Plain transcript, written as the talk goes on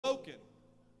broken,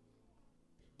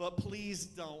 but please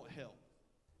don't help.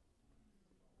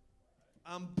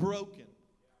 I'm broken,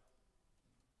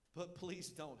 but please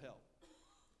don't help.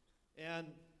 And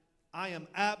I am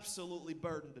absolutely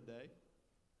burdened today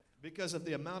because of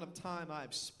the amount of time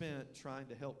I've spent trying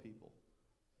to help people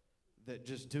that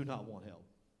just do not want help.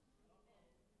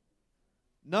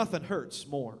 Nothing hurts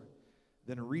more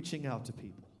than reaching out to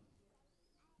people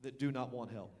that do not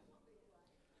want help.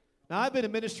 Now, I've been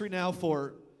in ministry now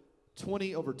for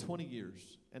over 20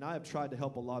 years, and I have tried to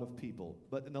help a lot of people.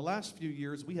 But in the last few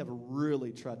years, we have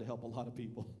really tried to help a lot of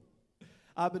people.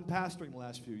 I've been pastoring the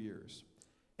last few years,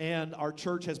 and our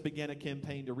church has begun a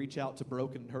campaign to reach out to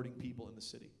broken and hurting people in the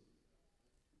city.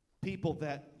 People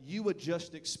that you would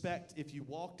just expect if you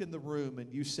walked in the room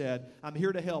and you said, I'm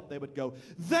here to help, they would go,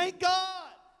 thank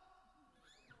God!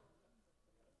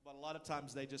 But a lot of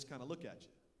times they just kind of look at you.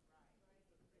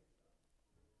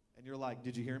 And you're like,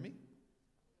 did you hear me?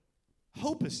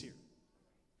 Hope is here.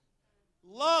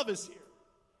 Love is here.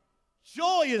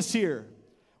 Joy is here.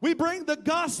 We bring the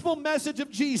gospel message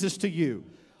of Jesus to you.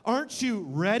 Aren't you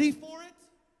ready for it?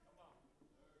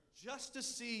 Just to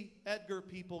see Edgar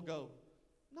people go,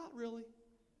 not really.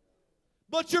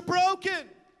 But you're broken.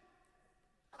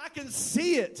 I can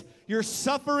see it. You're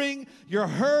suffering. You're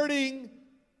hurting.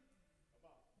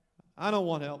 I don't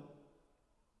want help.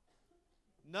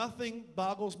 Nothing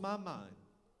boggles my mind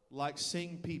like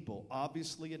seeing people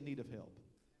obviously in need of help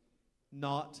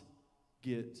not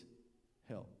get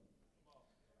help.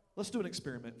 Let's do an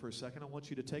experiment for a second. I want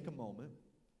you to take a moment.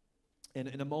 And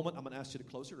in a moment, I'm going to ask you to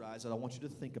close your eyes, and I want you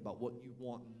to think about what you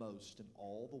want most in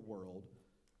all the world.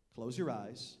 Close your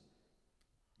eyes.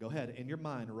 Go ahead. In your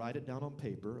mind, write it down on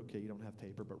paper. Okay, you don't have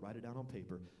paper, but write it down on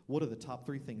paper. What are the top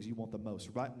 3 things you want the most?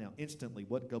 Right now, instantly,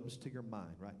 what comes to your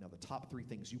mind right now? The top 3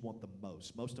 things you want the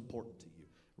most important to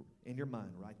you. In your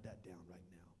mind, write that down right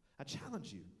now. I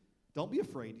challenge you. Don't be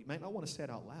afraid. You might not want to say it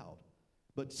out loud.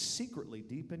 But secretly,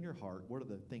 deep in your heart, what are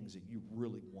the things that you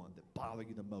really want, that bother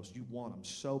you the most? You want them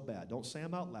so bad. Don't say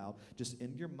them out loud. Just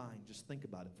in your mind, just think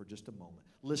about it for just a moment.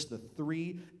 List the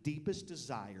 3 deepest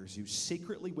desires you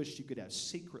secretly wish you could have.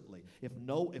 Secretly. If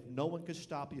no one could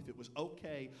stop you, if it was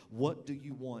okay, what do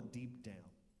you want deep down?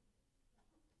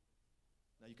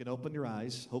 Now you can open your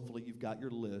eyes. Hopefully you've got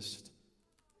your list.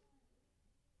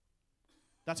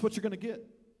 That's what you're going to get.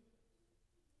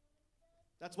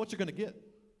 That's what you're going to get.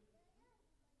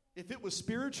 If it was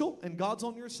spiritual and God's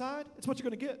on your side, that's what you're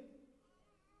going to get.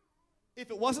 If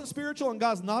it wasn't spiritual and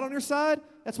God's not on your side,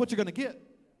 that's what you're going to get.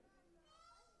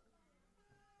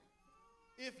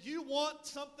 If you want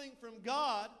something from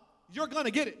God, you're going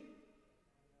to get it.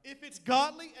 If it's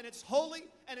godly and it's holy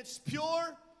and it's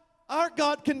pure, our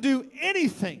God can do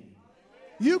anything.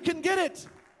 You can get it.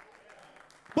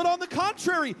 But on the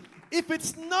contrary, if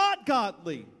it's not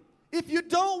godly, if you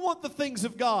don't want the things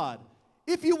of God,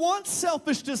 if you want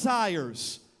selfish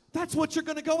desires, that's what you're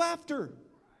going to go after.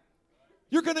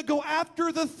 You're going to go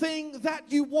after the thing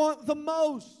that you want the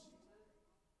most.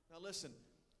 Now listen,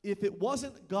 if it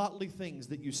wasn't godly things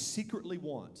that you secretly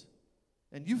want,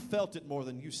 and you felt it more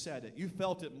than you said it, you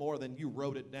felt it more than you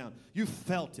wrote it down, you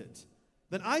felt it,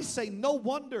 then I say no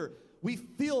wonder we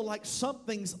feel like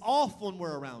something's off when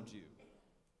we're around you.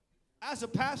 As a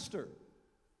pastor,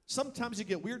 sometimes you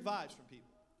get weird vibes from people.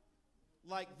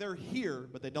 Like they're here,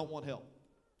 but they don't want help.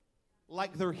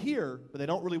 Like they're here, but they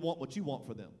don't really want what you want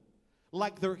for them.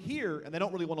 Like they're here, and they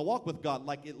don't really want to walk with God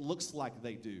like it looks like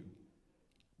they do.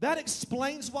 That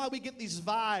explains why we get these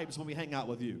vibes when we hang out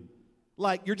with you.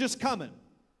 Like you're just coming.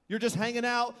 You're just hanging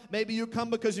out. Maybe you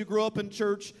come because you grew up in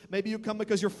church. Maybe you come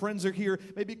because your friends are here.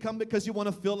 Maybe you come because you want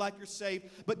to feel like you're safe.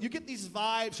 But you get these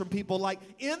vibes from people like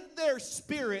in their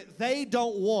spirit, they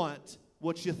don't want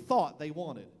what you thought they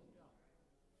wanted.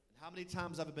 How many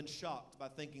times have I been shocked by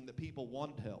thinking that people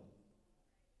wanted help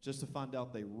just to find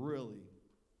out they really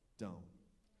don't?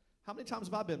 How many times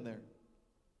have I been there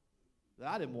that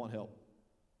I didn't want help?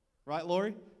 Right,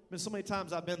 Lori? Been so many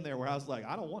times I've been there where I was like,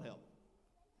 I don't want help.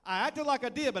 I acted like I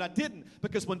did, but I didn't,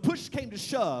 because when push came to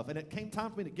shove and it came time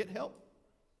for me to get help,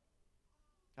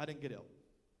 I didn't get help.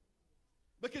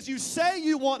 Because you say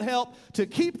you want help to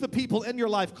keep the people in your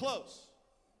life close.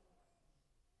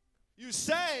 You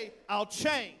say, I'll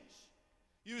change.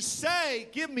 You say,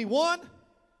 give me one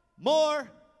more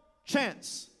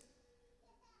chance.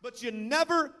 But you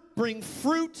never bring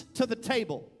fruit to the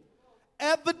table.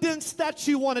 Evidence that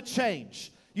you want to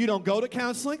change. You don't go to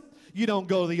counseling. You don't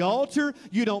go to the altar.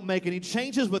 You don't make any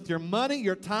changes with your money,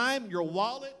 your time, your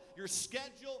wallet, your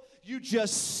schedule. You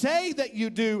just say that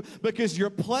you do because you're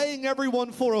playing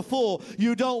everyone for a fool.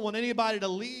 You don't want anybody to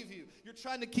leave you. You're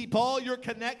trying to keep all your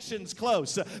connections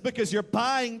close because you're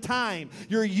buying time.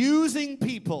 You're using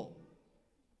people.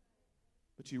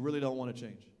 But you really don't want to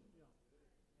change.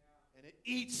 And it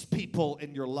eats people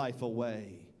in your life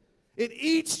away. It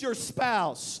eats your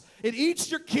spouse. It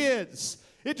eats your kids.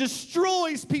 It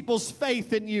destroys people's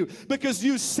faith in you because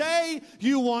you say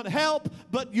you want help,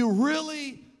 but you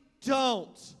really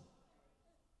don't.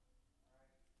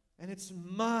 And it's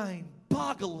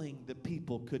mind-boggling that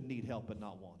people could need help and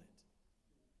not want it.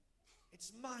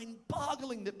 It's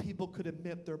mind-boggling that people could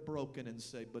admit they're broken and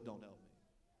say, but don't help me.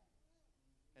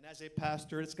 And as a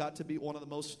pastor, it's got to be one of the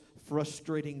most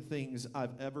frustrating things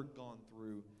I've ever gone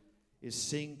through is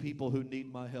seeing people who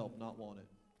need my help not want it.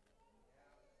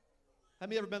 How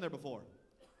many ever been there before?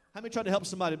 How many tried to help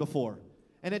somebody before?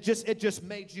 And it just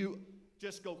made you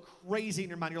just go crazy in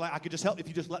your mind. You're like, I could just help. If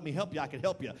you just let me help you, I could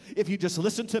help you. If you just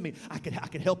listen to me, I could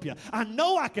help you. I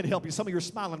know I could help you. Some of you are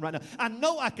smiling right now. I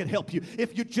know I could help you.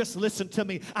 If you just listen to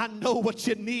me, I know what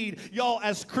you need. Y'all,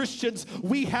 as Christians,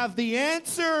 we have the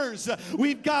answers.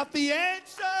 We've got the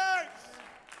answers.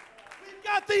 We've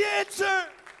got the answer.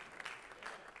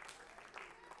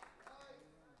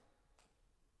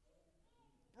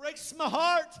 Breaks my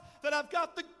heart that I've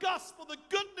got the gospel, the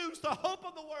good news, the hope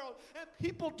of the world, and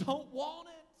people don't want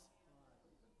it.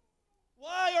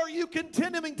 Why are you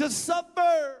continuing to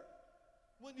suffer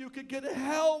when you could get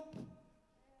help?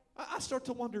 I start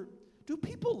to wonder, do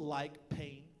people like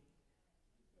pain?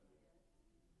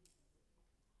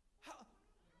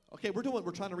 Okay, we're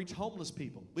trying to reach homeless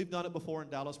people. We've done it before in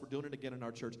Dallas. We're doing it again in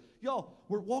our church. Y'all,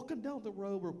 we're walking down the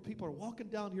road where people are walking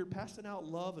down here passing out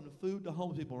love and food to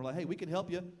homeless people. We're like, hey, we can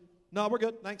help you. No, we're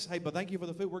good. Thanks. Hey, but thank you for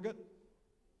the food. We're good.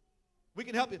 We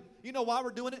can help you. You know why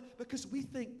we're doing it? Because we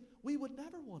think we would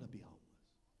never want to be homeless.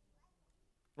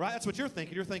 Right? That's what you're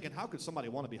thinking. You're thinking, how could somebody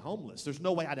want to be homeless? There's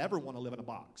no way I'd ever want to live in a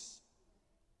box.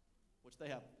 Which they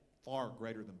have far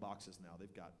greater than boxes now.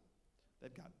 They've got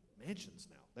mansions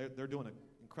now. They're doing an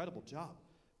incredible job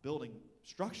building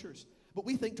structures. But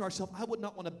we think to ourselves, I would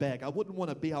not want to beg. I wouldn't want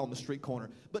to be out on the street corner.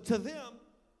 But to them,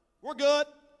 we're good.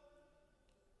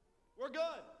 We're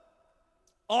good.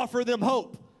 Offer them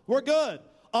hope. We're good.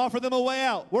 Offer them a way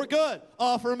out. We're good.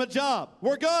 Offer them a job.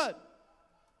 We're good.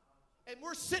 And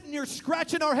we're sitting here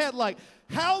scratching our head like,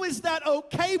 how is that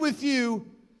okay with you?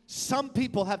 Some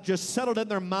people have just settled in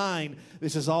their mind,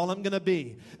 this is all I'm going to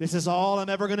be. This is all I'm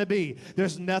ever going to be.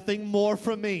 There's nothing more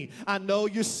from me. I know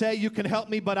you say you can help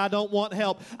me, but I don't want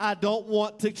help. I don't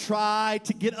want to try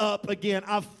to get up again.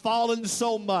 I've fallen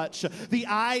so much. The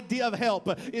idea of help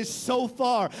is so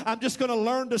far. I'm just going to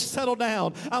learn to settle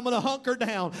down. I'm going to hunker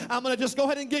down. I'm going to just go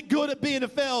ahead and get good at being a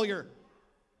failure.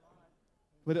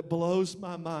 But it blows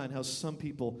my mind how some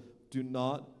people do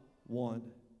not want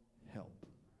help.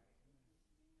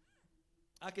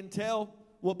 I can tell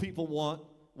what people want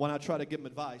when I try to give them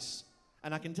advice,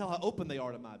 and I can tell how open they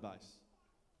are to my advice.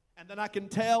 And then I can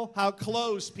tell how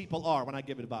closed people are when I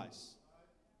give advice.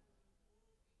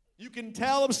 You can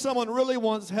tell if someone really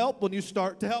wants help when you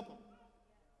start to help them.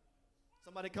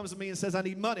 Somebody comes to me and says, I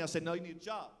need money. I say, no, you need a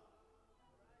job.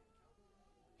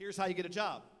 Here's how you get a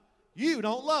job. You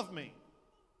don't love me.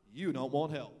 You don't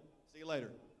want help. See you later.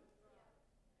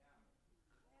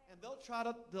 They'll try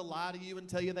to lie to you and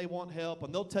tell you they want help,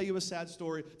 and they'll tell you a sad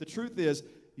story. The truth is,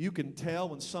 you can tell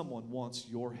when someone wants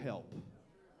your help.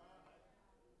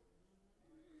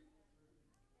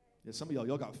 Yeah, some of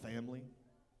y'all got family.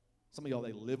 Some of y'all,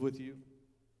 they live with you.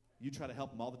 You try to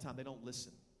help them all the time. They don't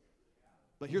listen.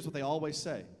 But here's what they always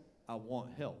say. I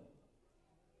want help.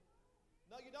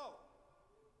 No, you don't.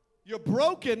 You're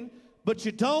broken, but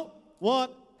you don't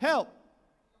want help.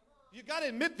 You've got to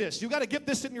admit this. You've got to get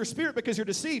this in your spirit because you're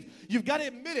deceived. You've got to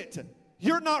admit it.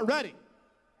 You're not ready.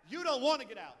 You don't want to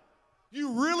get out.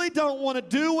 You really don't want to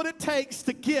do what it takes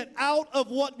to get out of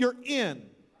what you're in.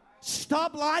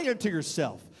 Stop lying to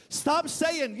yourself. Stop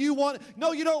saying you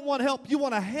don't want help. You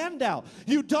want a handout.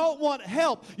 You don't want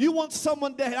help. You want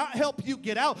someone to help you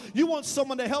get out. You want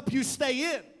someone to help you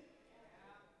stay in.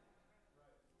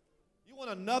 You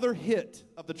want another hit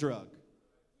of the drug.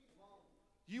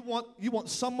 You want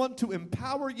someone to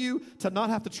empower you to not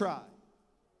have to try.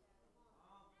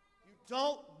 You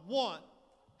don't want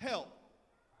help,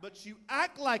 but you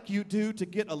act like you do to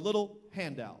get a little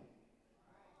handout,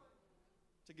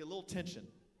 to get a little attention,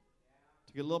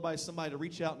 to get a little somebody to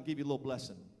reach out and give you a little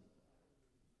blessing.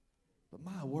 But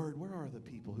my word, where are the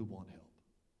people who want help?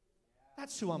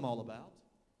 That's who I'm all about.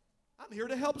 I'm here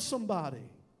to help somebody.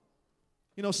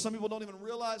 You know, some people don't even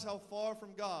realize how far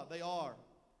from God they are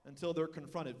until they're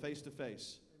confronted face to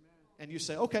face. And you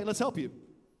say, okay, let's help you.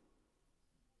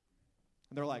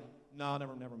 And they're like, no,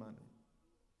 never mind.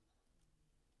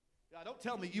 Now, don't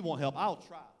tell me you want help. I'll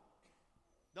try.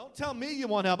 Don't tell me you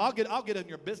want help. I'll get in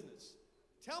your business.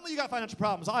 Tell me you got financial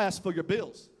problems. I'll ask for your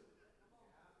bills.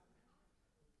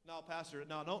 No, Pastor,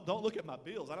 no, don't look at my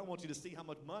bills. I don't want you to see how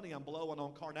much money I'm blowing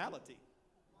on carnality.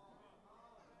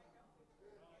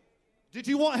 Did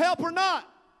you want help or not?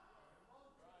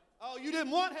 Oh, you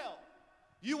didn't want help.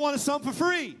 You wanted something for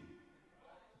free.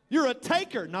 You're a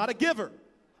taker, not a giver.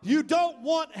 You don't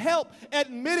want help.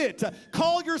 Admit it.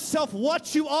 Call yourself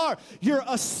what you are. You're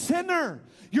a sinner.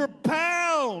 You're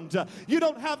bound. You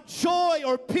don't have joy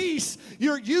or peace.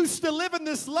 You're used to living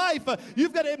this life.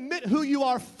 You've got to admit who you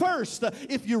are first.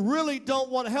 If you really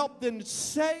don't want help, then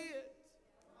say it.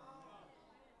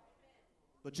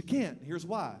 But you can't. Here's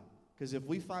why. Because if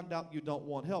we find out you don't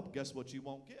want help, guess what you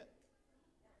won't get?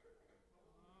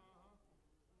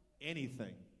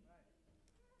 Anything.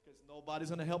 Because nobody's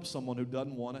going to help someone who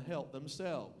doesn't want to help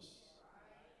themselves.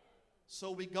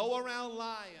 So we go around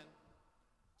lying,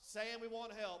 saying we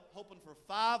want help, hoping for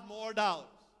 $5 more.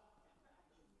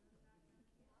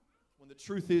 When the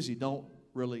truth is, you don't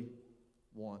really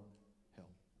want help.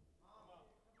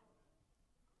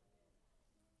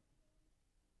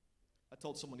 I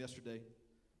told someone yesterday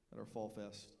at our Fall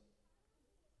Fest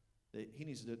that he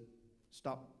needs to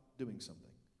stop doing something.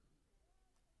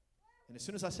 And as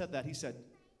soon as I said that, he said,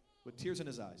 with tears in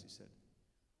his eyes, he said,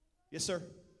 "Yes, sir."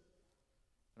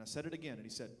 And I said it again, and he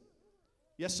said,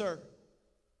 "Yes, sir."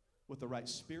 With the right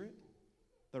spirit,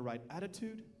 the right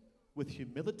attitude, with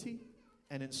humility,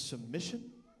 and in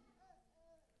submission.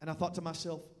 And I thought to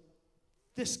myself,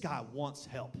 this guy wants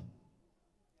help.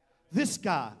 This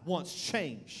guy wants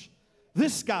change.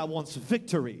 This guy wants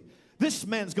victory. This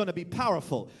man's going to be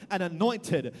powerful and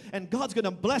anointed, and God's going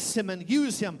to bless him and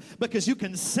use him because you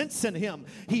can sense in him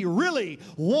he really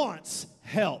wants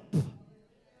help.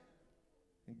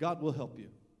 And God will help you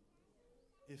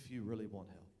if you really want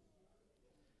help.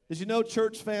 Did you know,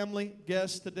 church family,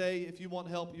 guests today, if you want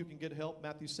help, you can get help.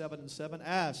 Matthew 7:7.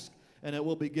 Ask, and it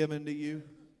will be given to you.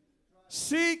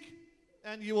 Seek,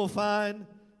 and you will find.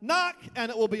 Knock, and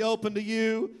it will be open to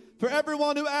you. For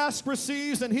everyone who asks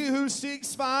receives, and he who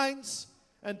seeks finds.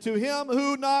 And to him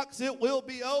who knocks, it will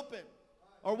be open.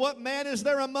 Or what man is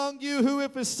there among you who,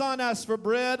 if his son asks for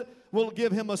bread, will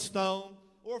give him a stone?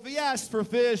 Or if he asks for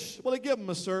fish, will he give him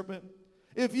a serpent?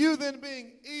 If you then,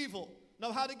 being evil,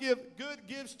 know how to give good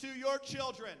gifts to your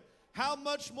children, how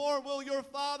much more will your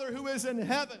Father who is in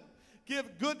heaven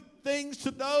give good things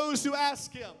to those who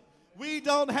ask him? We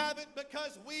don't have it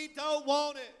because we don't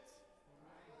want it.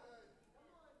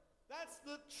 That's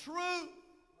the truth.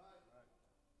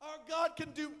 Our God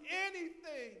can do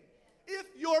anything. If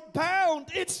you're bound,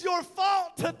 it's your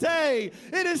fault today.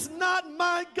 It is not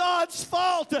my God's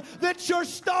fault that you're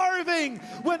starving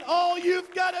when all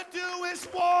you've got to do is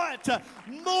want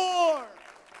more.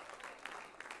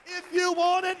 If you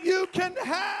want it, you can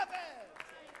have it.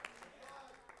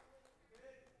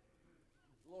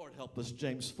 Lord, help us,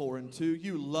 James 4:2.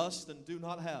 You lust and do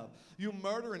not have. You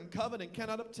murder and covet and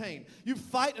cannot obtain. You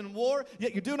fight and war,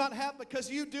 yet you do not have because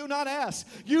you do not ask.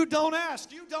 You don't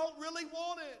ask. You don't really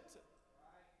want it.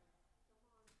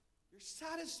 You're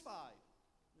satisfied.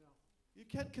 You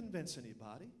can't convince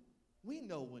anybody. We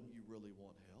know when you really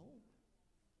want help.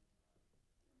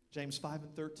 James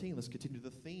 5:13, let's continue the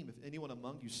theme. If anyone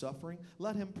among you suffering,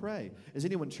 let him pray. Is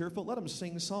anyone cheerful? Let him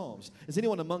sing psalms. Is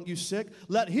anyone among you sick?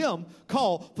 Let him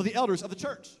call for the elders of the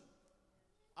church.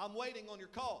 I'm waiting on your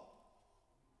call.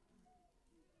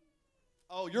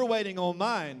 Oh, you're waiting on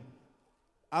mine.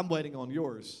 I'm waiting on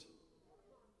yours.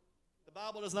 The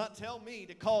Bible does not tell me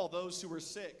to call those who are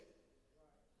sick,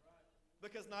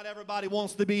 because not everybody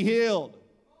wants to be healed.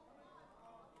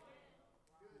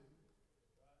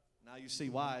 Now you see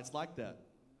why it's like that.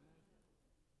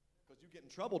 Because you get in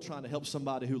trouble trying to help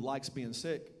somebody who likes being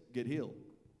sick get healed.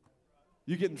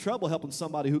 You get in trouble helping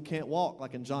somebody who can't walk,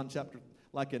 like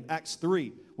in Acts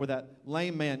 3, where that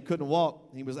lame man couldn't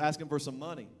walk. He was asking for some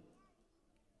money.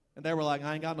 And they were like,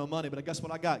 "I ain't got no money, but guess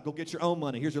what I got? Go get your own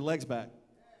money. Here's your legs back."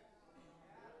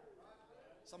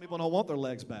 Some people don't want their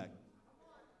legs back.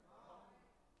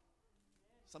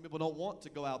 Some people don't want to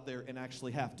go out there and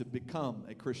actually have to become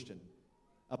a Christian,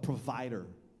 a provider.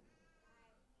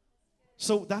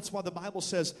 So that's why the Bible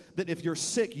says that if you're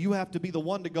sick, you have to be the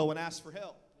one to go and ask for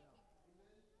help.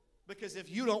 Because if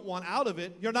you don't want out of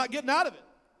it, you're not getting out of it.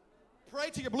 Pray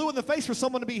till you're blue in the face for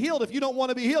someone to be healed. If you don't want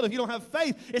to be healed, if you don't have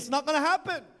faith, it's not going to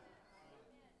happen.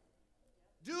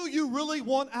 Do you really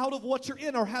want out of what you're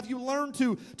in, or have you learned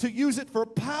to use it for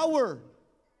power?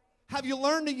 Have you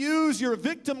learned to use your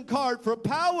victim card for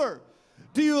power?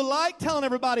 Do you like telling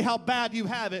everybody how bad you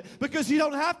have it? Because you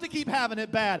don't have to keep having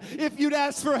it bad. If you'd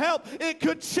ask for help, it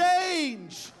could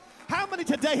change. How many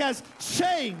today has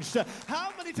changed?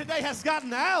 How many today has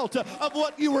gotten out of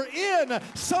what you were in?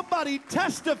 Somebody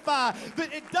testify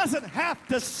that it doesn't have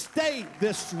to stay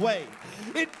this way.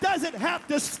 It doesn't have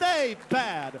to stay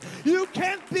bad. You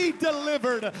can be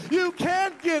delivered. You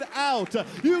can get out.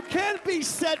 You can be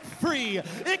set free.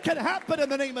 It can happen in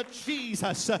the name of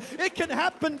Jesus. It can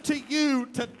happen to you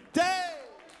today.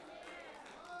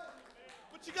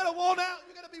 But you gotta want out.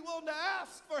 You gotta be willing to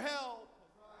ask for help.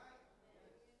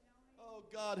 Oh,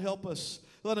 God, help us.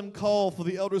 Let him call for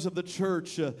the elders of the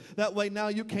church. That way now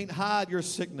you can't hide your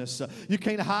sickness. You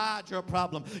can't hide your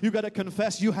problem. You got to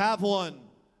confess you have one.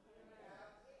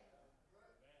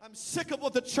 I'm sick of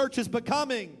what the church is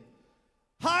becoming.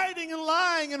 Hiding and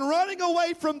lying and running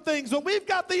away from things when we've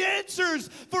got the answers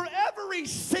for every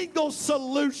single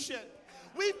solution.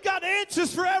 We've got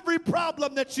answers for every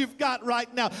problem that you've got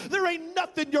right now. There ain't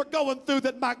nothing you're going through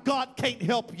that my God can't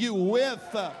help you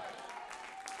with.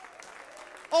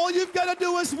 All you've got to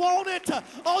do is want it.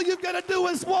 All you've got to do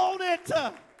is want it.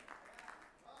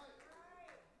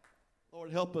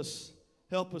 Lord, help us.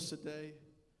 Help us today.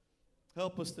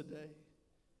 Help us today.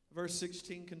 Verse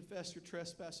 16, confess your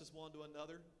trespasses one to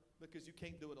another because you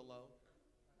can't do it alone.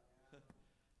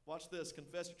 Watch this.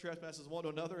 Confess your trespasses one to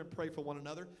another and pray for one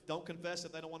another. Don't confess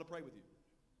if they don't want to pray with you.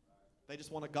 They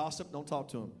just want to gossip. Don't talk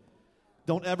to them.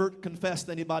 Don't ever confess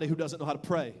to anybody who doesn't know how to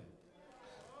pray.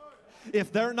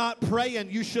 If they're not praying,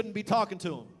 you shouldn't be talking to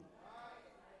them.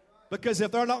 Because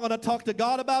if they're not going to talk to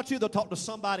God about you, they'll talk to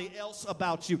somebody else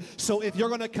about you. So if you're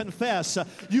going to confess,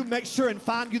 you make sure and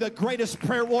find you the greatest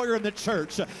prayer warrior in the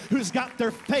church who's got their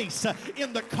face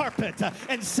in the carpet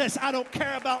and says, I don't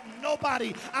care about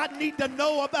nobody. I need to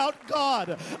know about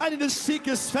God. I need to seek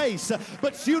his face.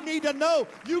 But you need to know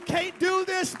you can't do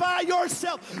this by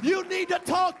yourself. You need to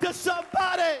talk to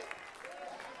somebody.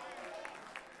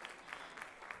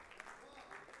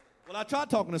 Well, I tried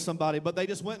talking to somebody, but they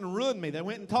just went and ruined me. They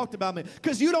went and talked about me.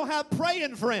 Because you don't have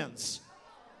praying friends.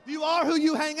 You are who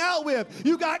you hang out with.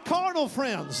 You got carnal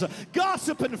friends,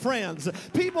 gossiping friends,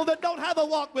 people that don't have a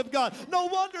walk with God. No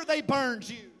wonder they burned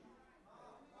you.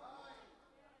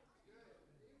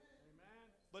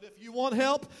 But if you want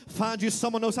help, find you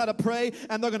someone who knows how to pray,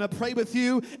 and they're going to pray with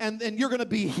you, and you're going to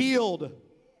be healed.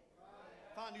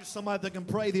 Find you somebody that can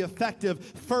pray. The effective,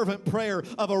 fervent prayer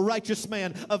of a righteous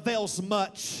man avails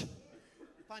much.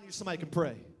 Find you somebody who can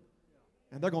pray,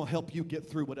 and they're going to help you get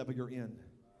through whatever you're in.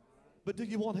 But do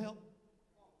you want help?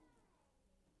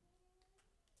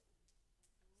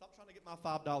 Stop trying to get my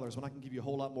 $5 when I can give you a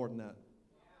whole lot more than that.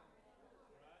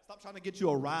 Stop trying to get you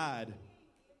a ride.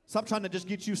 Stop trying to just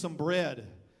get you some bread.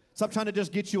 Stop trying to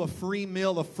just get you a free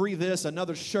meal, a free this,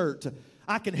 another shirt.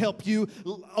 I can help you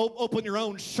open your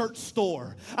own shirt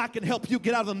store. I can help you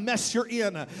get out of the mess you're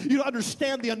in. You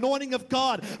understand the anointing of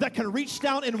God that can reach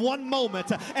down in one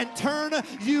moment and turn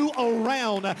you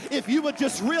around. If you would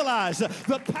just realize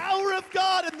the power of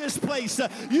God in this place,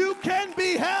 you can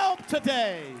be helped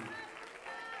today.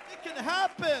 It can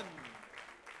happen.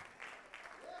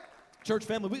 Church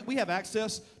family, we have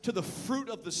access to the fruit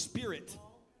of the Spirit.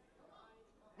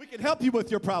 We can help you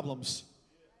with your problems.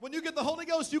 When you get the Holy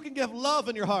Ghost, you can give love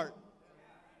in your heart.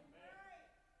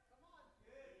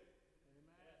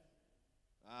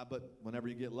 But whenever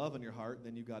you get love in your heart,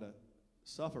 then you got to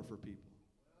suffer for people.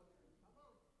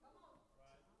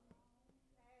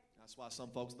 That's why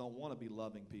some folks don't want to be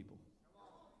loving people.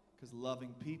 Because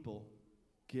loving people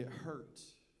get hurt.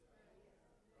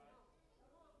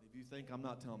 If you think I'm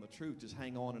not telling the truth, just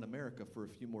hang on in America for a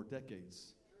few more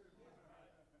decades.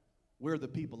 We're the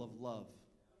people of love.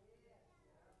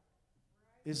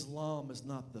 Islam is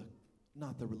not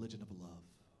the religion of love.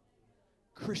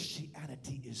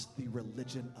 Christianity is the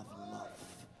religion of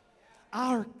love.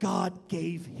 Our God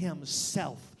gave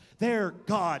himself. Their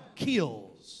God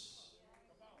kills.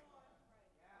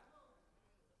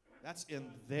 That's in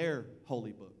their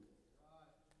holy book.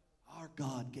 Our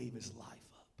God gave his life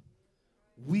up.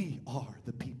 We are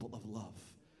the people of love.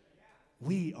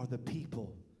 We are the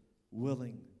people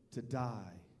willing to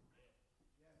die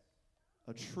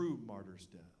a true martyr's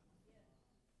death.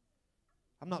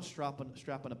 I'm not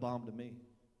strapping a bomb to me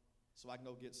so I can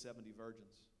go get 70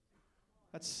 virgins.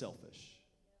 That's selfish.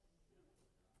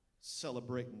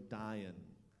 Celebrating dying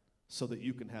so that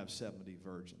you can have 70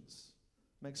 virgins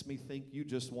makes me think you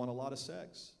just want a lot of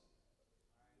sex.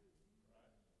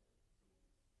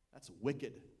 That's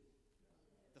wicked.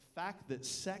 The fact that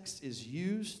sex is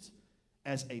used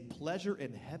as a pleasure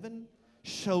in heaven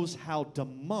shows how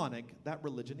demonic that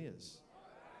religion is.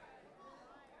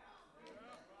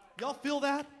 Y'all feel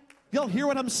that? Y'all hear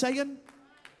what I'm saying?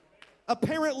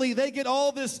 Apparently, they get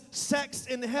all this sex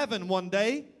in heaven one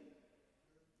day.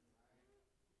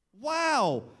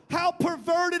 Wow, how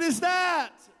perverted is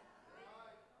that?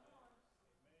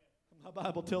 My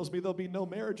Bible tells me there'll be no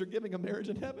marriage or giving a marriage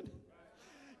in heaven.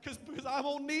 Because I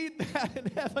won't need that in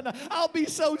heaven. I'll be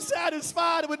so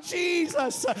satisfied with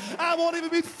Jesus. I won't even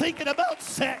be thinking about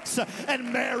sex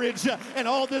and marriage and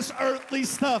all this earthly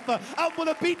stuff. I'm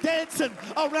going to be dancing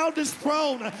around his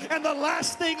throne. And the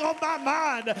last thing on my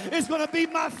mind is going to be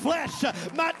my flesh,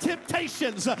 my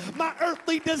temptations, my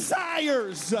earthly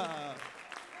desires.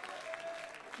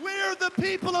 We're the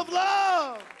people of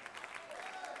love.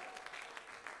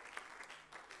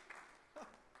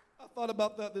 I thought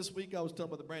about that this week. I was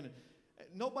telling Brother Brandon,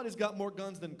 nobody's got more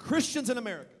guns than Christians in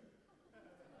America.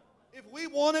 If we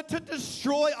wanted to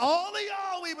destroy all of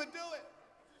y'all, we would do it.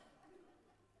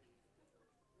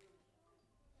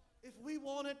 If we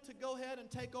wanted to go ahead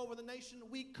and take over the nation,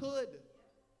 we could.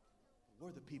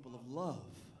 We're the people of love.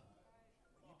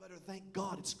 You better thank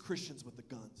God it's Christians with the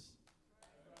guns.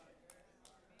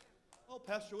 Oh,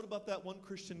 Pastor, what about that one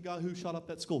Christian guy who shot up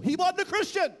that school? He wasn't a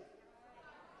Christian.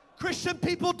 Christian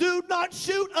people do not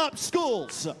shoot up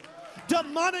schools.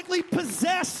 Demonically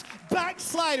possessed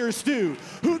backsliders do,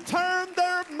 who turn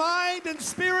their mind and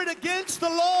spirit against the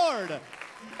Lord.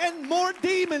 And more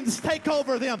demons take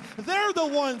over them. They're the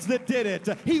ones that did it.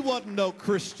 He wasn't no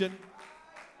Christian.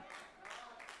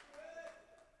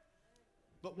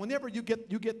 But whenever you get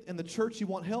in the church, you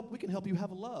want help, we can help you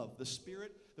have love. The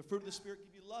Spirit, the fruit of the Spirit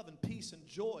give you love and peace and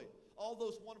joy. All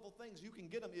those wonderful things, you can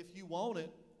get them if you want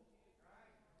it.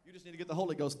 You just need to get the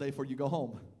Holy Ghost today before you go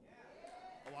home.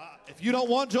 If you don't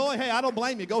want joy, hey, I don't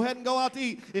blame you. Go ahead and go out to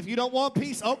eat. If you don't want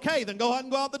peace, okay, then go ahead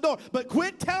and go out the door. But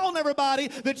quit telling everybody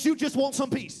that you just want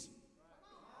some peace.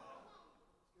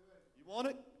 You want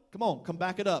it? Come on, come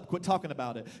back it up. Quit talking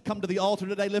about it. Come to the altar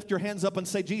today, lift your hands up and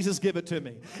say, Jesus, give it to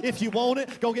me. If you want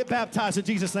it, go get baptized in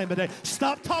Jesus' name today.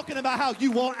 Stop talking about how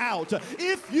you want out.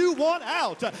 If you want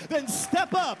out, then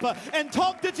step up and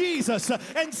talk to Jesus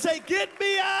and say, get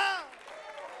me out.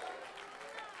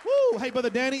 Woo! Hey,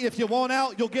 Brother Danny, if you want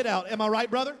out, you'll get out. Am I right,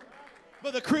 brother?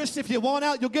 Brother Chris, if you want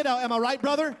out, you'll get out. Am I right,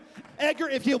 brother? Edgar,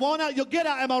 if you want out, you'll get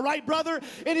out. Am I right, brother?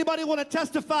 Anybody want to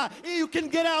testify? You can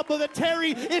get out. Brother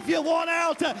Terry, if you want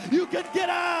out, you can get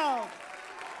out.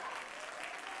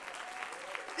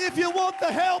 If you want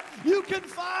the help, you can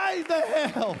find the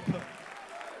help.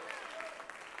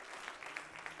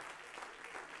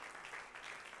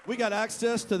 We got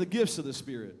access to the gifts of the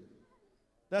Spirit.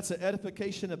 That's an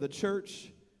edification of the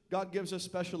church. God gives us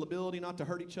special ability not to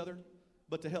hurt each other,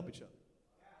 but to help each other.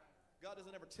 God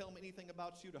doesn't ever tell me anything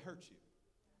about you to hurt you.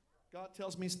 God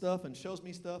tells me stuff and shows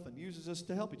me stuff and uses us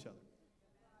to help each other.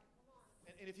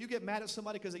 And if you get mad at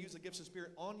somebody because they use the gifts of the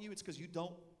Spirit on you, it's because you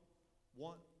don't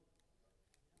want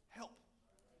help.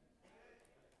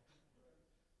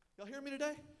 Y'all hear me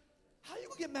today? How are you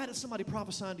going to get mad at somebody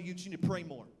prophesying to you that you need to pray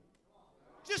more?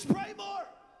 Just pray more.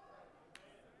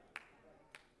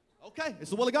 Okay, it's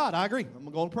the will of God. I agree. I'm going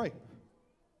to go and pray.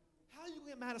 How are you going to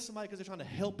get mad at somebody because they're trying to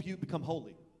help you become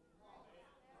holy?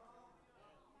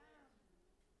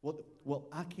 Well,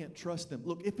 I can't trust them.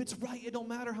 Look, if it's right, it don't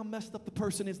matter how messed up the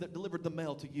person is that delivered the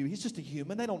mail to you. He's just a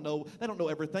human. They don't know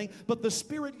everything. But the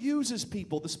Spirit uses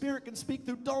people. The Spirit can speak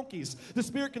through donkeys. The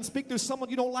Spirit can speak through someone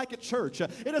you don't like at church.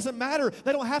 It doesn't matter.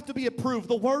 They don't have to be approved.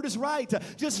 The word is right.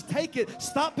 Just take it.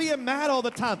 Stop being mad all the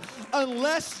time.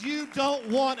 Unless you don't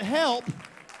want help.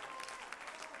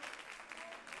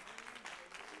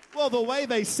 Well, the way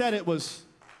they said it was,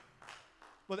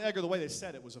 Edgar, the way they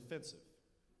said it was offensive.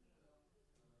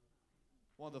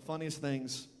 One of the funniest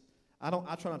things, I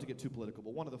try not to get too political,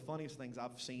 but one of the funniest things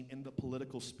I've seen in the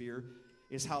political sphere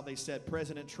is how they said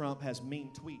President Trump has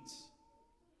mean tweets.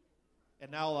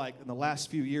 And now, like, in the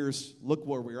last few years, look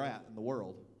where we're at in the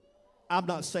world. I'm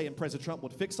not saying President Trump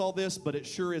would fix all this, but it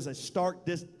sure is a stark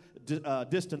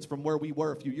distance from where we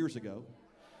were a few years ago.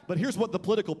 But here's what the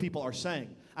political people are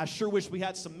saying. I sure wish we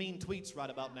had some mean tweets right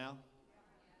about now.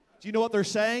 Do you know what they're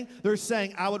saying? They're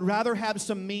saying, I would rather have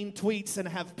some mean tweets and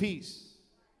have peace.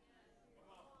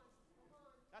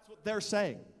 That's what they're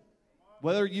saying.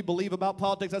 Whether you believe about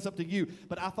politics, that's up to you.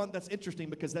 But I find that's interesting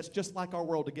because that's just like our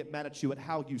world to get mad at you at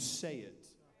how you say it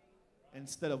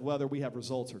instead of whether we have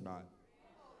results or not.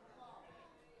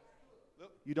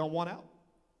 You don't want out?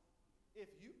 If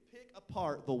you pick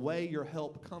apart the way your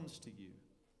help comes to you,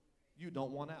 you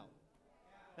don't want out.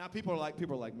 Now people are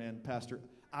like, man, Pastor,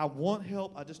 I want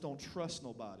help, I just don't trust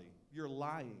nobody. You're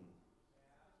lying.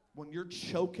 When you're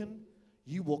choking,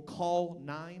 you will call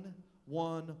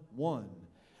 911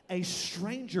 a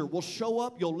stranger will show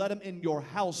up, you'll let them in your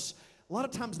house. A lot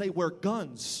of times they wear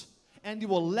guns. And you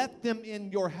will let them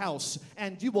in your house,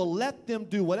 and you will let them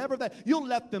do whatever you'll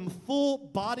let them full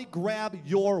body grab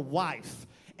your wife.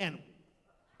 And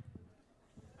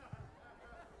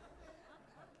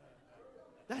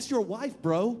that's your wife,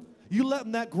 bro. You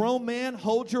letting that grown man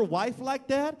hold your wife like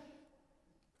that?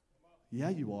 Yeah,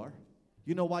 you are.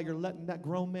 You know why you're letting that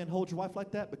grown man hold your wife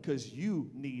like that? Because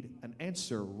you need an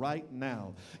answer right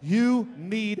now. You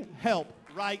need help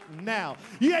right now.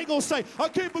 You ain't gonna say, I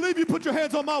can't believe you put your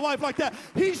hands on my wife like that.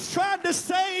 He's trying to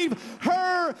save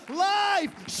her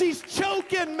life. She's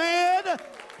choking, man.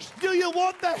 Do you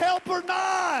want the help or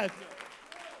not?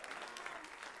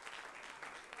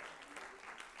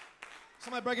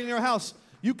 Somebody breaking in your house,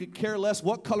 you could care less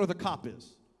what color the cop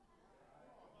is.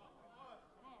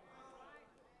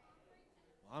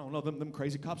 I don't know, them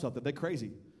crazy cops out there, they're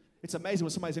crazy. It's amazing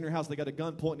when somebody's in your house, they got a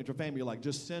gun pointing at your family, you're like,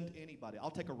 just send anybody. I'll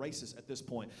take a racist at this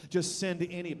point. Just send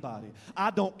anybody.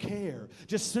 I don't care.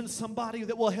 Just send somebody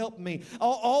that will help me.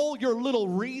 All your little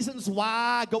reasons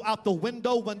why go out the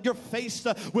window when you're faced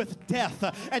with death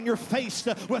and you're faced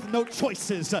with no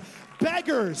choices.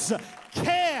 Beggars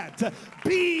can't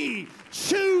be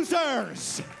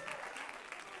choosers.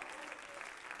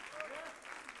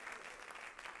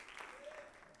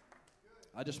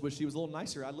 I just wish he was a little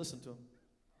nicer. I'd listen to him.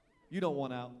 You don't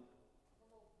want out.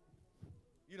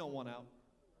 You don't want out.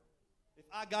 If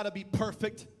I got to be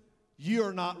perfect,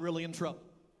 you're not really in trouble.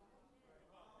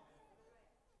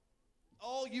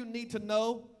 All you need to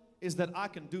know is that I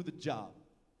can do the job.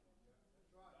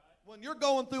 When you're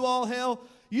going through all hell,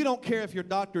 you don't care if your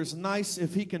doctor's nice,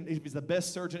 if he's the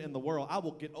best surgeon in the world. I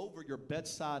will get over your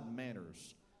bedside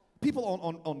manners. People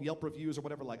on Yelp reviews or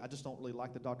whatever, like, I just don't really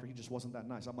like the doctor. He just wasn't that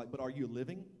nice. I'm like, but are you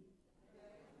living?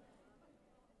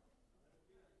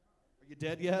 Are you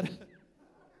dead yet?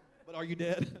 But are you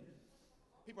dead?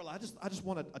 People are like, I just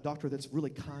want a doctor that's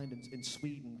really kind and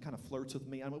sweet and kind of flirts with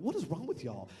me. I'm like, what is wrong with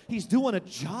y'all? He's doing a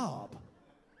job.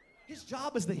 His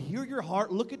job is to hear your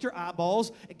heart, look at your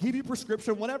eyeballs, and give you a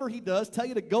prescription, whatever he does, tell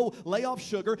you to go lay off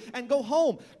sugar and go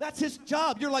home. That's his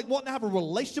job. You're like wanting to have a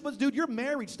relationship with this dude. You're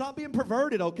married. Stop being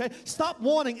perverted, okay? Stop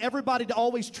wanting everybody to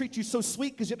always treat you so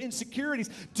sweet because you have insecurities.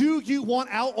 Do you want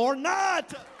out or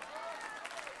not? You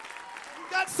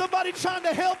got somebody trying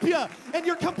to help you, and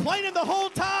you're complaining the whole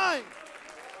time.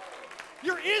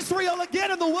 You're Israel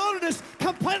again in the wilderness,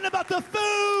 complaining about the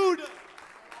food.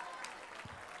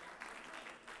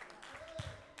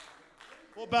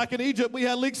 Well, back in Egypt, we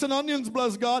had leeks and onions,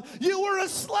 bless God. You were a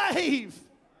slave.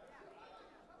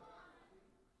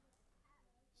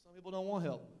 Some people don't want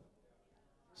help.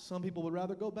 Some people would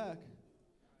rather go back.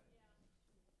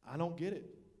 I don't get it.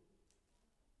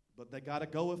 But they got to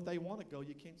go if they want to go.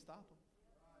 You can't stop them.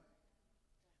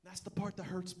 That's the part that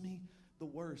hurts me the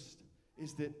worst,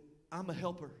 is that I'm a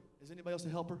helper. Is anybody else a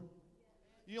helper?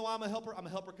 You know why I'm a helper? I'm a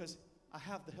helper because I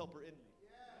have the helper in me.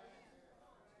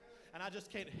 And I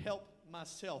just can't help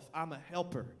myself. I'm a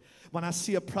helper. When I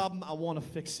see a problem, I want to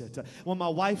fix it. When my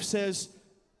wife says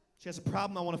she has a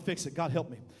problem, I want to fix it. God help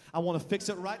me. I want to fix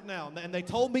it right now. And they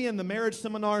told me in the marriage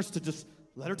seminars to just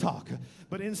let her talk.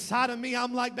 But inside of me,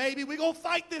 I'm like, baby, we're going to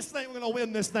fight this thing. We're going to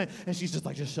win this thing. And she's just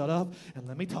like, just shut up and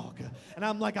let me talk. And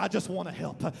I'm like, I just want to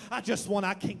help. I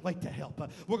can't wait to help.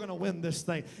 We're going to win this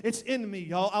thing. It's in me,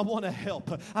 y'all. I want to help.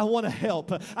 I want to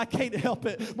help. I can't help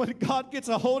it. When God gets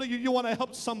a hold of you, you want to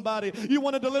help somebody. You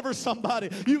want to deliver somebody.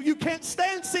 You can't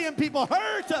stand seeing people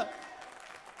hurt.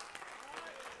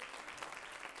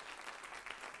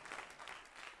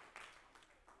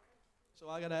 So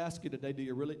I got to ask you today, do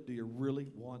you really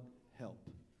want help?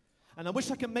 And I wish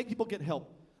I could make people get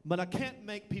help, but I can't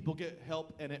make people get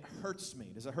help, and it hurts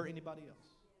me. Does it hurt anybody else?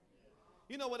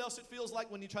 You know what else it feels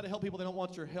like when you try to help people, they don't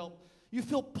want your help? You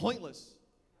feel pointless.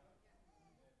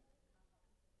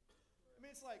 I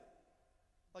mean, it's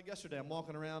like yesterday, I'm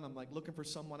walking around, I'm like looking for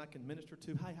someone I can minister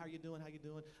to. Hi, how you doing? How you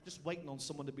doing? Just waiting on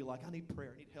someone to be like, I need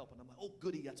prayer, I need help. And I'm like, oh,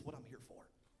 goody, that's what I'm here for.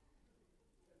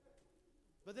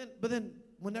 But then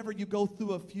whenever you go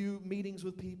through a few meetings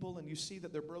with people and you see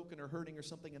that they're broken or hurting or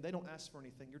something and they don't ask for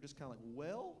anything, you're just kind of like,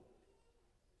 well,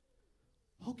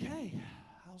 okay,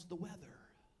 how's the weather?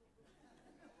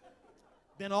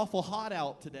 Been awful hot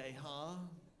out today, huh?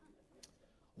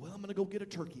 Well, I'm going to go get a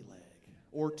turkey leg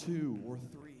or 2 or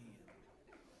 3.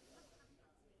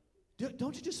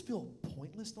 Don't you just feel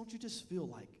pointless? Don't you just feel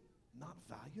like not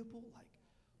valuable? Like,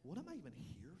 what am I even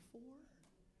here for?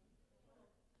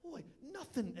 Boy,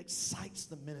 nothing excites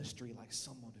the ministry like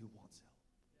someone who wants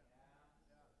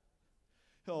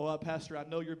help. Oh, Pastor, I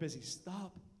know you're busy.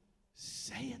 Stop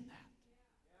saying that.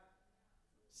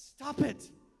 Stop it.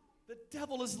 The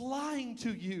devil is lying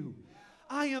to you.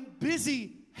 I am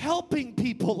busy helping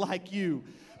people like you.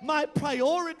 My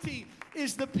priority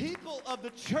is the people of the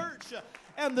church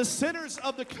and the sinners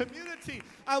of the community.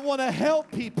 I want to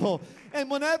help people. And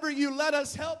whenever you let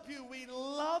us help you, we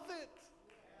love it.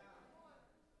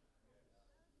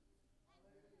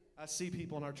 I see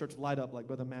people in our church light up like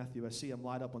Brother Matthew. I see him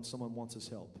light up when someone wants his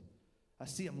help. I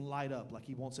see him light up like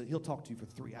he wants it. He'll talk to you for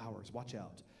 3 hours. Watch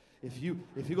out. If you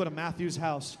go to Matthew's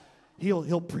house,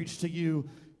 he'll preach to you,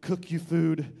 cook you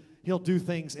food. He'll do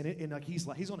things, and he's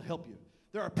going to help you.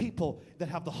 There are people that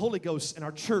have the Holy Ghost in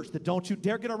our church that don't you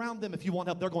dare get around them. If you want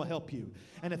help, they're going to help you.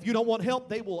 And if you don't want help,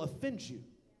 they will offend you.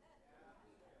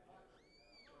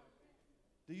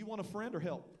 Do you want a friend or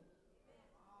help?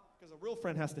 Because a real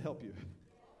friend has to help you.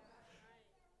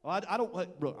 Well,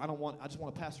 I just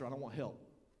want a pastor. I don't want help.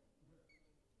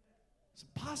 It's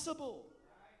impossible.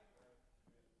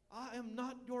 I am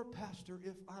not your pastor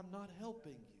if I'm not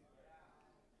helping you.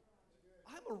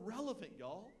 I'm irrelevant,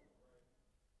 y'all.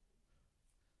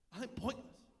 I'm pointless.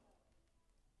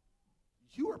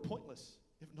 You are pointless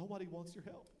if nobody wants your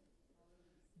help.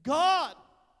 God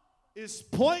is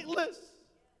pointless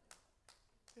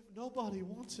if nobody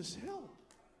wants his help.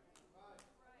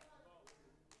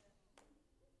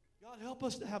 God, help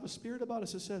us to have a spirit about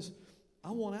us that says,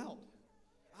 I want out.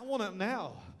 I want out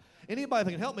now. Anybody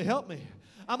that can help me, help me.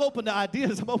 I'm open to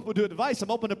ideas. I'm open to advice.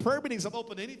 I'm open to prayer meetings. I'm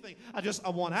open to anything. I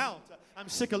want out. I'm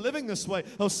sick of living this way.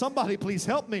 Oh, somebody please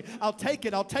help me. I'll take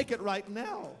it. I'll take it right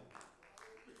now.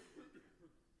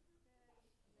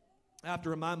 I have to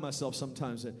remind myself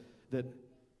sometimes that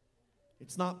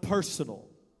it's not personal.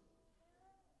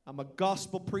 I'm a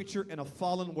gospel preacher in a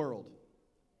fallen world.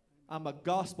 I'm a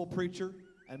gospel preacher,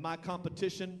 and my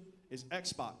competition is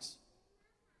Xbox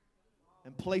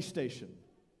and PlayStation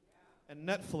and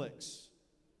Netflix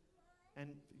and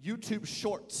YouTube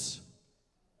Shorts,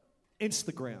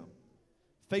 Instagram,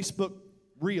 Facebook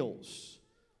Reels,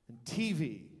 and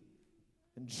TV,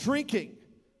 and drinking,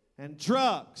 and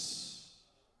drugs.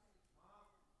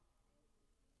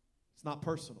 It's not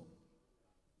personal.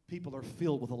 People are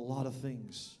filled with a lot of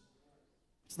things.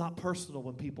 It's not personal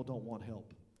when people don't want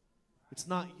help. It's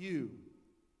not you.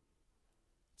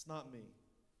 It's not me.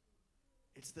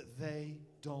 It's that they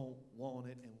don't want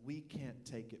it, and we can't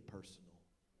take it personal.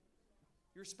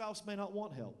 Your spouse may not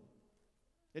want help.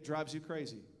 It drives you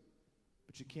crazy,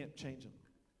 but you can't change them.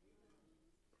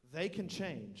 They can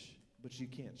change, but you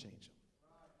can't change them.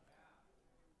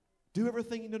 Do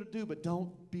everything you know to do, but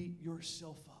don't beat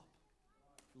yourself up.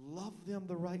 Love them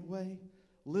the right way.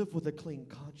 Live with a clean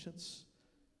conscience.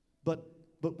 But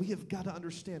we have got to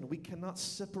understand, we cannot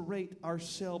separate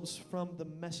ourselves from the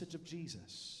message of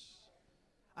Jesus.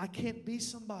 I can't be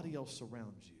somebody else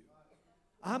around you.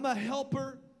 I'm a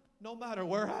helper no matter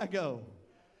where I go.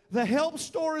 The help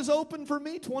store is open for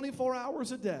me 24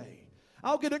 hours a day.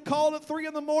 I'll get a call at 3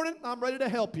 in the morning. I'm ready to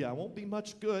help you. I won't be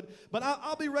much good, but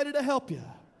I'll be ready to help you.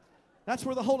 That's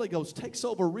where the Holy Ghost takes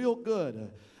over real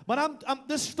good. But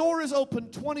this store is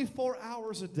open 24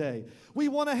 hours a day. We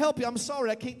want to help you. I'm sorry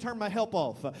I can't turn my help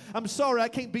off. I'm sorry I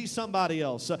can't be somebody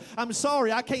else. I'm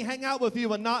sorry I can't hang out with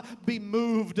you and not be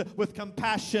moved with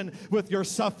compassion with your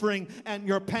suffering and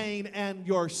your pain and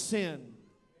your sin.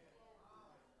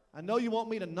 I know you want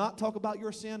me to not talk about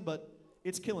your sin, but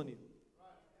it's killing you.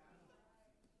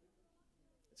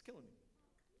 It's killing you.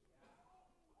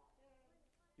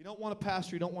 You don't want a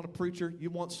pastor. You don't want a preacher. You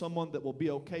want someone that will be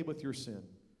okay with your sin.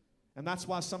 And that's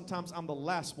why sometimes I'm the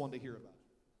last one to hear about it.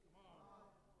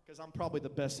 Because I'm probably the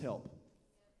best help.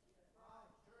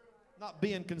 Not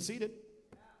being conceited.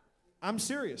 I'm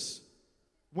serious.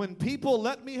 When people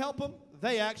let me help them,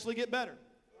 they actually get better.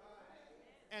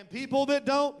 And people that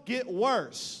don't get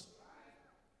worse.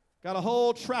 Got a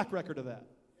whole track record of that.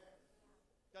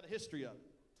 Got a history of it.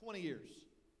 20 years.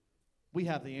 We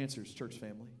have the answers, church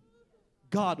family.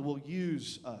 God will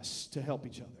use us to help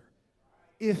each other.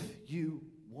 If you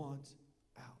want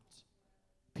out.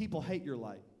 People hate your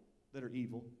light that are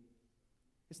evil.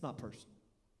 It's not personal.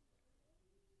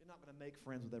 You're not going to make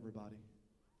friends with everybody.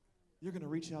 You're going to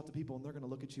reach out to people and they're going to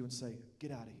look at you and say,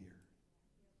 get out of here.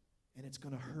 And it's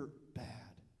going to hurt bad.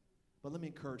 But let me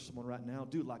encourage someone right now.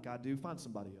 Do like I do. Find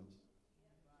somebody else.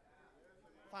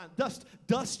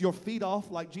 Dust your feet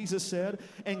off like Jesus said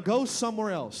and go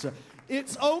somewhere else.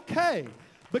 It's okay.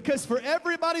 Because for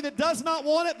everybody that does not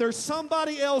want it, there's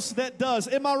somebody else that does.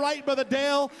 Am I right, Brother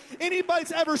Dale?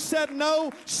 Anybody's ever said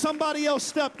no, somebody else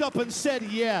stepped up and said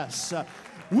yes.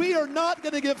 We are not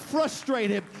going to get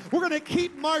frustrated. We're going to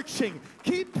keep marching,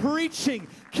 keep preaching,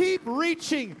 keep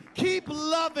reaching, keep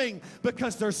loving,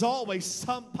 because there's always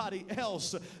somebody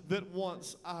else that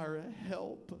wants our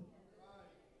help.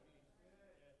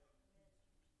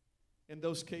 In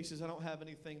those cases, I don't have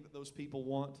anything that those people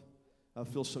want. I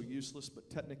feel so useless, but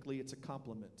technically it's a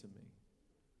compliment to me.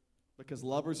 Because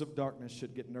lovers of darkness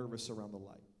should get nervous around the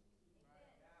light.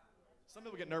 Some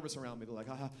people get nervous around me. They're like,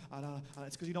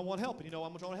 it's because you don't want help. And you know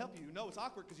I'm trying to help you. You know it's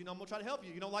awkward because you know I'm going to try to help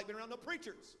you. You don't like being around no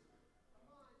preachers.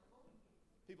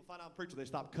 People find out I'm a preacher, they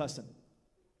stop cussing.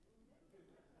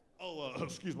 Oh,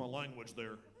 excuse my language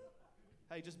there.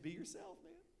 Hey, just be yourself,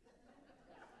 man.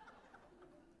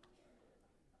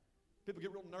 People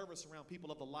get real nervous around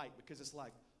people of the light because it's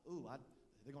like, ooh,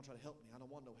 they're going to try to help me. I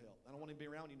don't want no help. I don't want to be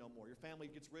around you no more. Your family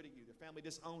gets rid of you. Your family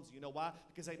disowns you. You know why?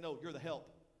 Because they know you're the help.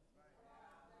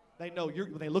 They know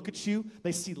when they look at you,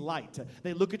 they see light.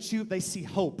 They look at you, they see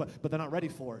hope, but they're not ready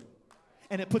for it.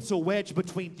 And it puts a wedge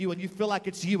between you, and you feel like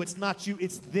it's you. It's not you.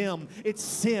 It's them. It's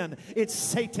sin. It's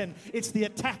Satan. It's the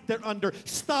attack they're under.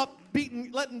 Stop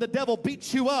letting the devil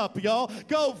beat you up, y'all.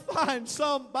 Go find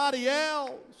somebody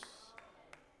else.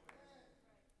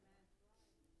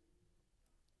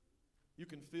 You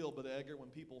can feel, Brother Edgar, when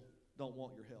people don't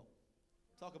want your help.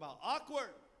 Talk about awkward.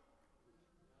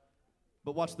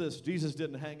 But watch this. Jesus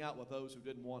didn't hang out with those who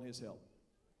didn't want his help.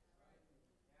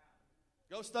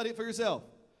 Go study it for yourself.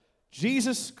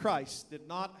 Jesus Christ did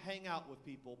not hang out with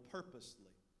people purposely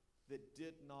that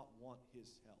did not want his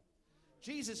help.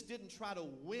 Jesus didn't try to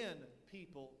win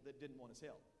people that didn't want his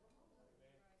help.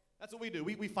 That's what we do.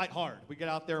 We fight hard. We get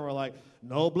out there and we're like,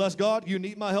 no, bless God, you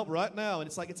need my help right now. And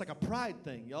it's like a pride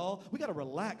thing, y'all. We got to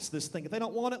relax this thing. If they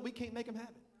don't want it, we can't make them have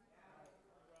it.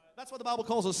 That's what the Bible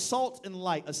calls us salt and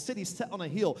light, a city set on a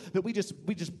hill that we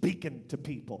just beacon to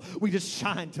people. We just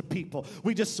shine to people.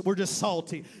 We're just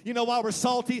salty. You know why we're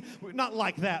salty? We're not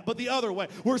like that, but the other way.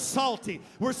 We're salty.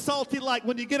 We're salty like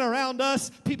when you get around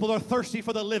us, people are thirsty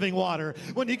for the living water.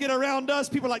 When you get around us,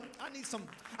 people are like, I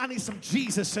need some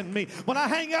Jesus in me. When I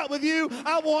hang out with you,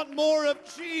 I want more of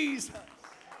Jesus.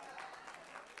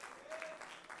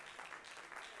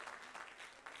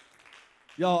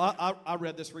 Y'all, I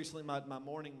read this recently, my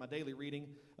daily reading,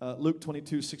 Luke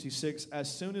 22:66.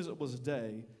 As soon as it was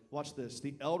day, watch this,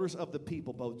 the elders of the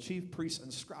people, both chief priests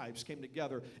and scribes, came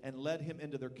together and led him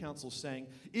into their council, saying,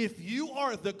 if you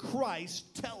are the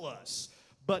Christ, tell us.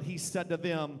 But he said to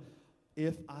them,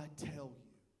 if I tell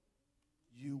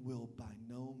you, you will by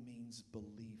no means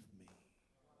believe me.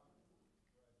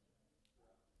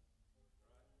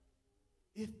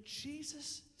 If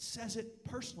Jesus says it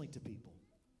personally to people,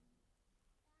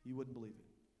 you wouldn't believe it.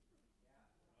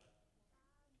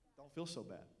 Don't feel so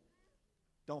bad.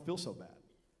 Don't feel so bad.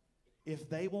 If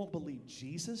they won't believe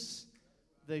Jesus,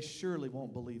 they surely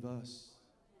won't believe us.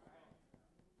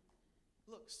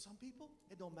 Look, some people,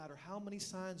 it don't matter how many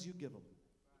signs you give them,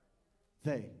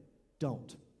 they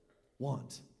don't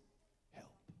want help.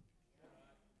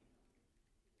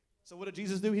 So what did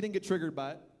Jesus do? He didn't get triggered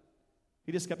by it.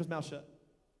 He just kept his mouth shut,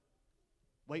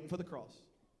 waiting for the cross,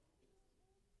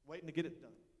 waiting to get it done.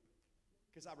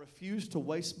 Because I refuse to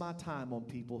waste my time on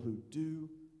people who do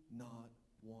not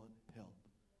want help.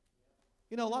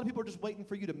 You know, a lot of people are just waiting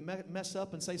for you to mess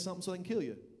up and say something so they can kill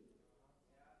you.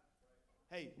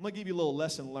 Hey, I'm going to give you a little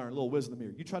lesson learned, a little wisdom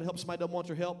here. You try to help somebody who doesn't want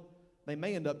your help, they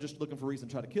may end up just looking for a reason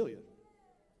to try to kill you.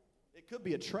 It could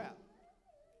be a trap.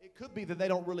 It could be that they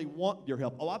don't really want your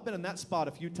help. Oh, I've been in that spot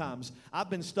a few times. I've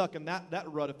been stuck in that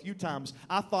rut a few times.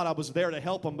 I thought I was there to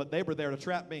help them, but they were there to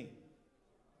trap me.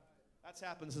 That's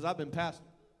happened since I've been pastor.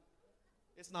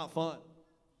 It's not fun.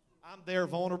 I'm there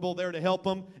vulnerable, there to help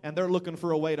them, and they're looking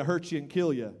for a way to hurt you and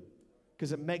kill you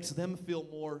because it makes them feel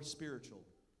more spiritual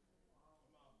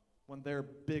when they're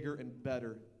bigger and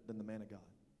better than the man of God.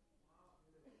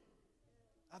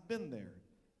 I've been there,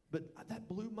 but that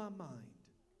blew my mind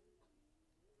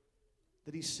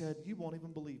that he said, you won't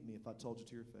even believe me if I told you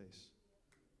to your face.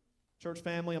 Church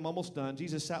family, I'm almost done.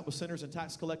 Jesus sat with sinners and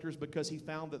tax collectors because he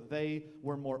found that they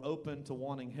were more open to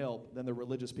wanting help than the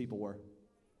religious people were.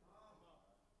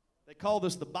 They call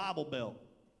this the Bible Belt.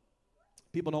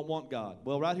 People don't want God.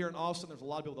 Well, right here in Austin, there's a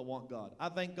lot of people that want God. I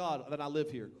thank God that I live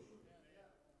here.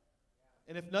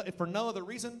 And if for no other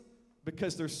reason,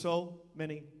 because there's so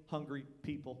many hungry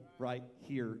people right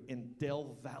here in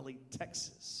Del Valley,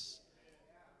 Texas.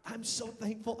 I'm so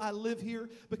thankful I live here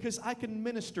because I can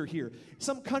minister here.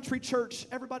 Some country church,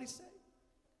 everybody say.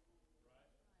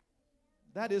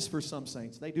 That is for some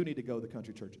saints. They do need to go to the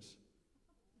country churches.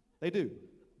 They do.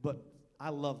 But I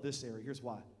love this area. Here's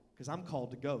why. Because I'm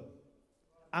called to go.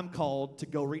 I'm called to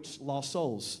go reach lost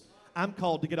souls. I'm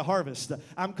called to get a harvest.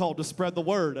 I'm called to spread the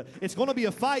word. It's going to be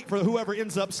a fight for whoever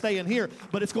ends up staying here,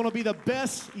 but it's going to be the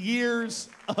best years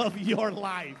of your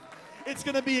life. It's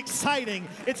going to be exciting.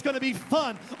 It's going to be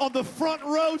fun on the front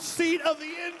row seat of the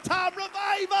end time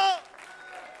revival.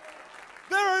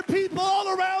 There are people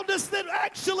all around us that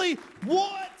actually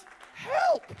want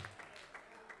help.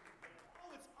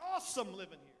 Oh, it's awesome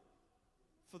living here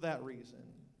for that reason.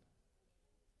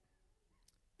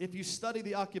 If you study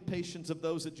the occupations of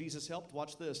those that Jesus helped,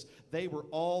 watch this. They were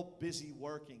all busy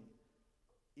working.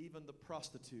 Even the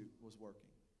prostitute was working.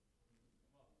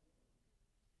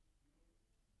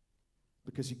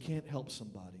 Because you can't help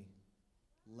somebody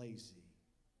lazy.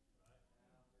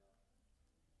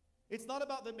 It's not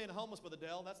about them being homeless, Brother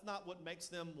Dale. That's not what makes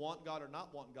them want God or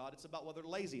not want God. It's about whether they're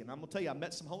lazy. And I'm going to tell you, I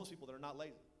met some homeless people that are not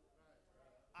lazy.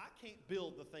 I can't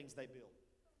build the things they build.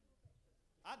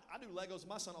 I do Legos with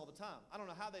my son all the time. I don't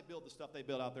know how they build the stuff they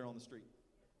build out there on the street.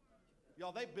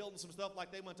 Y'all, they building some stuff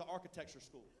like they went to architecture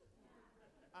school.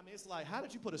 I mean, it's like, how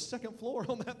did you put a second floor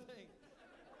on that thing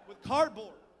with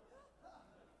cardboard?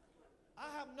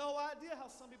 I have no idea how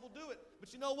some people do it.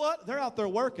 But you know what? They're out there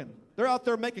working. They're out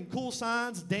there making cool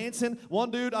signs, dancing.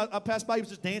 One dude, I passed by, he was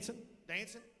just dancing,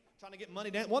 trying to get money.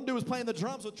 One dude was playing the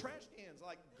drums with trash cans.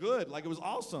 Like, good. Like, it was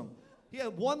awesome. He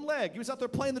had one leg. He was out there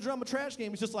playing the drum with trash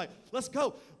can. He's just like, let's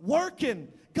go. Working.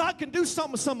 God can do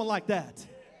something with someone like that.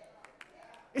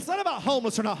 It's not about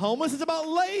homeless or not homeless. It's about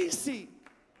lazy.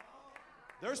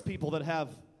 There's people that have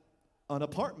an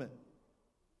apartment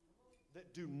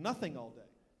that do nothing all day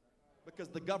because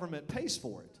the government pays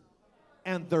for it,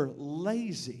 and they're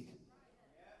lazy.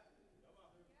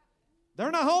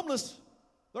 They're not homeless.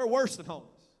 They're worse than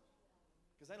homeless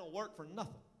because they don't work for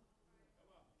nothing.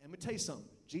 And let me tell you something.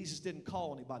 Jesus didn't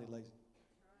call anybody lazy.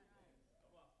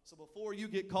 So before you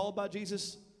get called by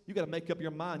Jesus, you got to make up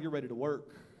your mind you're ready to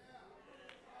work.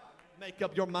 Make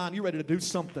up your mind you're ready to do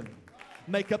something.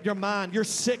 Make up your mind you're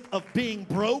sick of being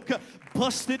broke,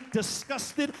 busted,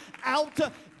 disgusted, out,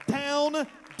 down,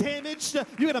 damaged.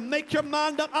 You got to make your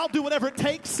mind up. I'll do whatever it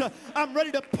takes. I'm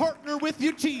ready to partner with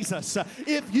you, Jesus.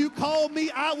 If you call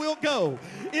me, I will go.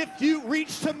 If you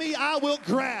reach to me, I will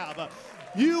grab.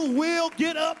 You will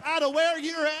get up out of where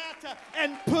you're at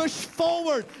and push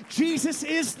forward. Jesus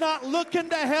is not looking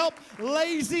to help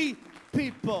lazy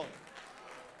people.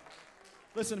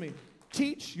 Listen to me.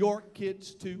 Teach your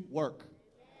kids to work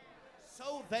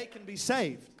so they can be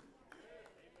saved.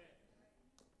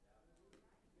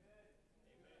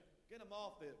 Get them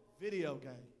off the video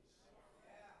games.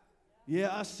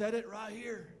 Yeah, I said it right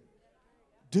here.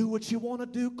 Do what you want to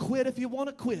do. Quit if you want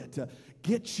to quit.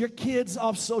 Get your kids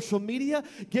off social media.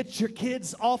 Get your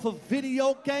kids off of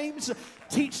video games.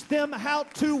 Teach them how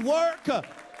to work.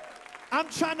 I'm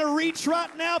trying to reach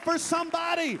right now for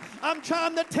somebody. I'm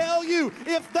trying to tell you,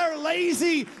 if they're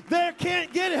lazy, they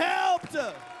can't get helped.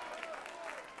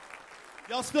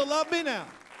 Y'all still love me now?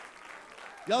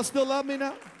 Y'all still love me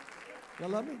now? Y'all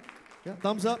love me? Yeah,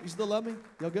 thumbs up. You still love me?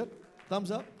 Y'all good?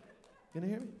 Thumbs up? Can you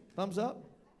hear me? Thumbs up?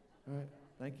 All right.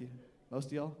 Thank you. Most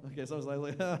of y'all? Okay, so I was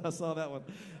like, I saw that one.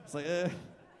 It's like,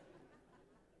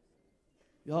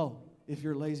 Y'all, if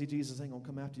you're lazy, Jesus ain't going to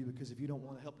come after you, because if you don't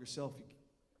want to help yourself,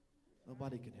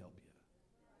 nobody can help you.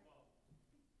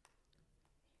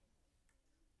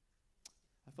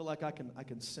 I feel like I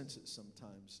can sense it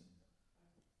sometimes.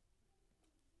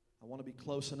 I want to be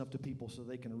close enough to people so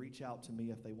they can reach out to me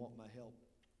if they want my help.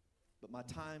 But my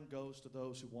time goes to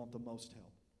those who want the most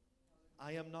help.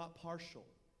 I am not partial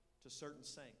to certain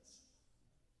saints.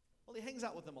 Well, he hangs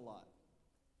out with them a lot.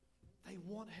 They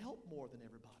want help more than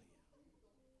everybody.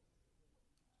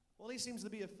 Well, he seems to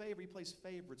be a favorite. He plays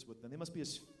favorites with them. They must be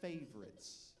his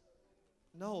favorites.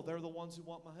 No, they're the ones who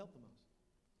want my help the most.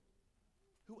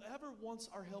 Whoever wants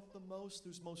our help the most,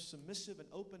 who's most submissive and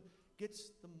open,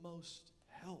 gets the most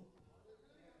help.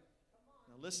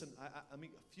 Now listen, I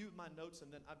mean, a few of my notes,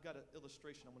 and then I've got an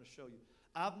illustration I'm going to show you.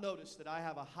 I've noticed that I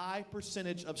have a high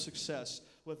percentage of success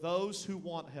with those who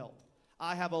want help.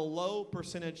 I have a low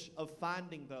percentage of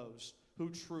finding those who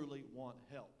truly want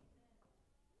help.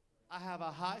 I have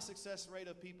a high success rate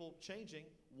of people changing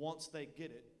once they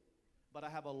get it, but I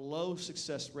have a low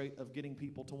success rate of getting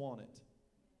people to want it.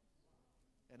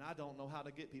 And I don't know how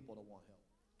to get people to want help.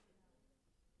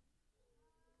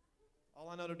 All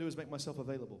I know to do is make myself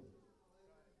available.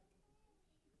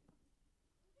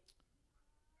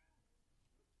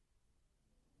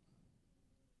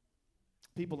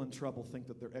 People in trouble think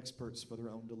that they're experts for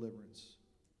their own deliverance.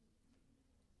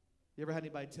 You ever had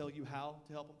anybody tell you how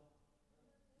to help them?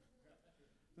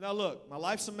 Now look, my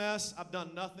life's a mess. I've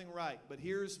done nothing right, but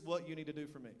here's what you need to do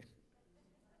for me.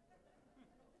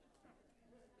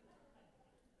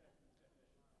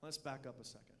 Let's back up a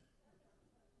second.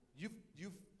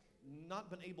 You've not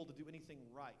been able to do anything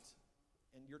right,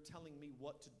 and you're telling me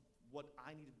what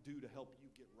I need to do to help you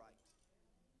get right.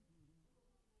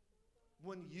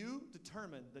 When you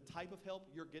determine the type of help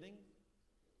you're getting,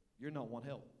 you don't want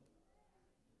help.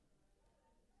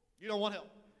 You don't want help.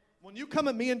 When you come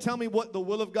at me and tell me what the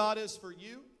will of God is for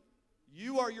you,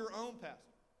 you are your own pastor.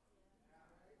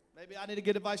 Maybe I need to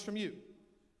get advice from you.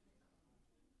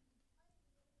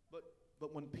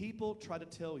 But when people try to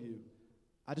tell you,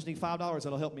 I just need $5,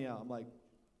 that'll help me out. I'm like,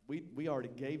 we already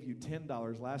gave you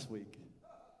 $10 last week.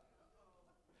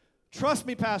 Trust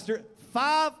me, Pastor,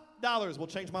 $5 will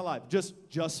change my life. Just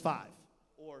 5.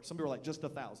 Or some people are like, just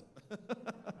 1,000.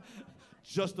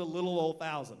 Just a little old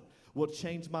 1,000 will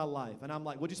change my life. And I'm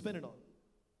like, what'd you spend it on?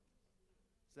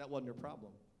 So that wasn't your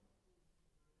problem.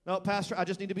 No, Pastor, I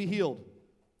just need to be healed.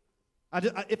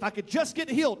 If I could just get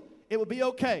healed, it would be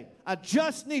okay.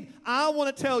 I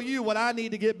want to tell you what I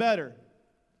need to get better.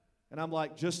 And I'm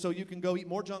like, just so you can go eat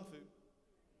more junk food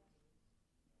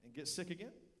and get sick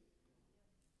again?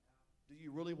 Do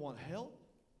you really want help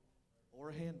or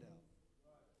a handout?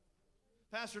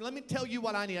 Pastor, let me tell you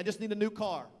what I need. I just need a new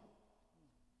car.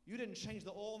 You didn't change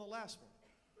the oil in the last one.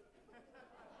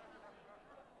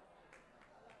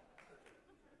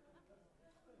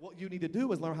 What you need to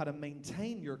do is learn how to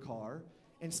maintain your car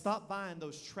and stop buying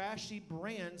those trashy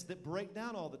brands that break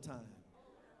down all the time.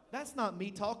 That's not me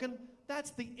talking.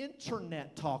 That's the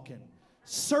internet talking.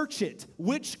 Search it.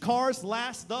 Which cars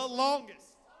last the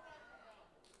longest?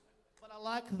 But I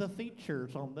like the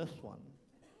features on this one.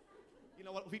 You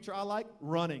know what feature I like?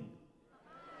 Running.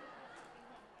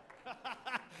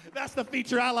 That's the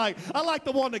feature I like. I like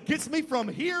the one that gets me from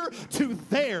here to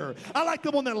there. I like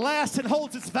the one that lasts and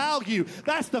holds its value.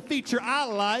 That's the feature I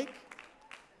like.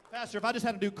 Pastor, if I just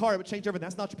had a new car, it would change everything.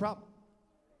 That's not your problem.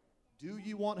 Do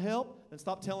you want help? Then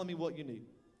stop telling me what you need.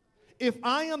 If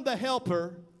I am the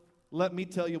helper, let me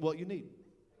tell you what you need.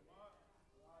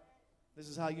 This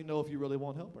is how you know if you really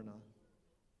want help or not.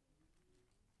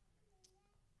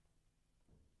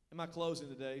 In my closing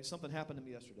today, something happened to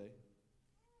me yesterday.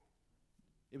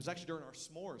 It was actually during our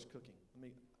s'mores cooking. I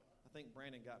think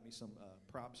Brandon got me some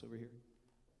props over here.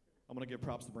 I'm going to give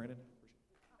props to Brandon.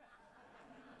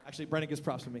 Actually, Brandon gives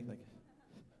props to me. Thank you.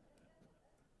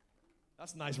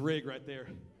 That's a nice rig right there.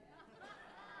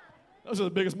 Those are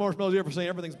the biggest marshmallows you ever seen.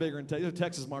 Everything's bigger in Texas. These are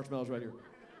Texas marshmallows right here.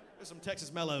 There's some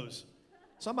Texas Mellows.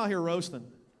 So I'm out here roasting.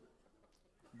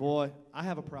 Boy, I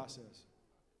have a process.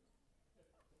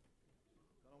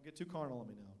 Don't get too carnal on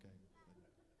me now, okay?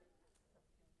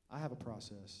 I have a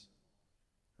process.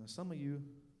 Now, some of you,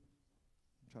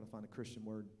 I'm trying to find a Christian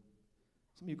word.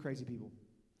 Some of you crazy people.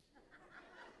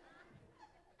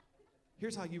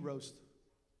 Here's how you roast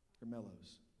your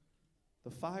mellows. The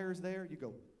fire's there, you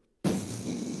go,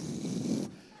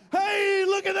 hey,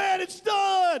 look at that, it's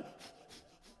done!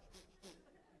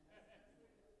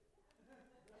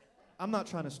 I'm not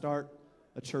trying to start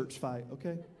a church fight,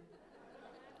 okay?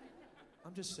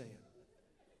 I'm just saying.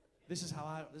 This is how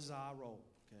I roll,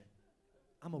 okay?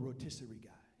 I'm a rotisserie guy.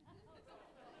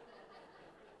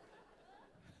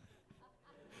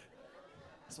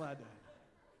 That's what I do.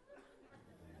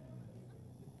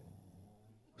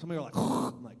 Some of you are like,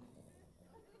 I'm like,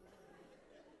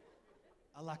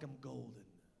 I like them golden.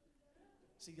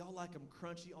 See, y'all like them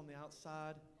crunchy on the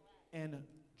outside and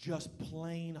just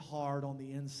plain hard on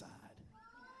the inside.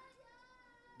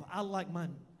 But I like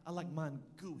mine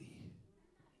gooey.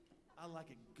 I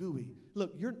like it gooey.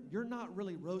 Look, you're not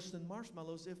really roasting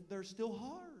marshmallows if they're still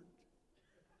hard.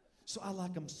 So I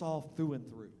like them soft through and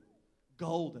through.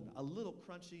 Golden, a little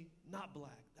crunchy, not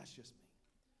black. That's just me.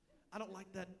 I don't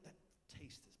like that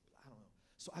taste. I don't know.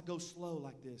 So I go slow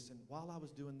like this. And while I was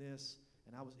doing this,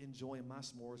 and I was enjoying my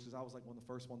s'mores, because I was like one of the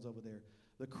first ones over there,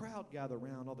 the crowd gathered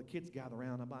around. All the kids gathered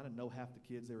around. I didn't know half the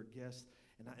kids. They were guests.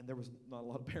 And there was not a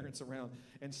lot of parents around.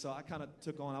 And so I kind of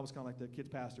took on, I was kind of like the kids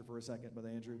pastor for a second, Brother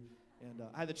Andrew. And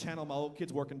I had to channel my old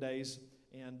kids' working days.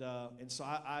 And so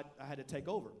I had to take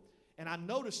over. And I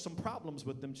noticed some problems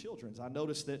with them children. I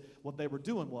noticed that what they were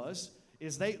doing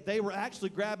is they were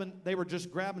actually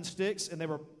just grabbing sticks, and they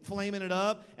were flaming it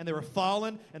up, and they were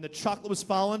falling, and the chocolate was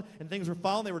falling, and things were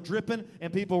falling, they were dripping,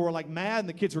 and people were like mad, and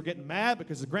the kids were getting mad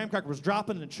because the graham cracker was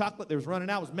dropping, and the chocolate that was running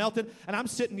out was melting, and I'm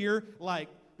sitting here like,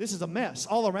 this is a mess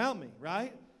all around me,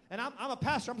 right? And I'm a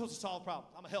pastor. I'm supposed to solve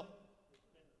problems. I'm a helper.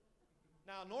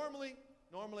 Now, normally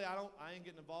I ain't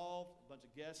getting involved. A bunch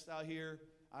of guests out here.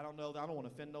 I don't know. I don't want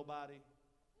to offend nobody.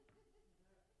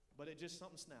 But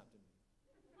something snapped in me.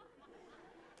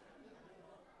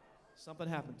 Something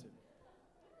happened to me.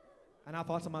 And I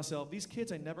thought to myself, these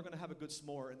kids ain't never going to have a good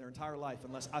s'more in their entire life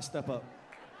unless I step up.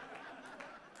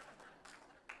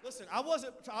 Listen, I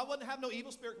wasn't having no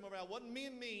evil spirit come over. I wasn't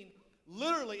mean.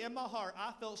 Literally, in my heart,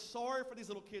 I felt sorry for these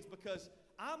little kids because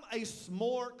I'm a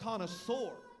s'more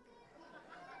connoisseur.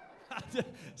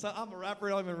 So I'm a rapper. I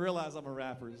don't even realize I'm a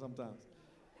rapper sometimes.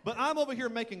 But I'm over here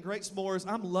making great s'mores.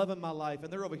 I'm loving my life.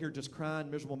 And they're over here just crying,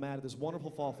 miserable, mad at this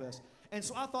wonderful fall fest. And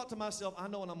so I thought to myself, I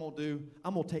know what I'm going to do.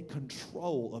 I'm going to take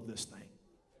control of this thing.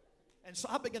 And so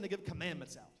I began to give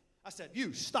commandments out. I said,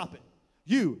 you, stop it.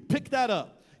 You, pick that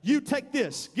up. You take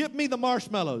this. Give me the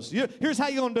marshmallows. Here's how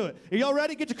you're going to do it. Are y'all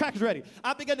ready? Get your crackers ready.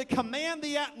 I began to command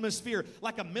the atmosphere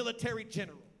like a military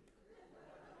general.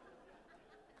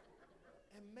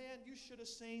 And man, you should have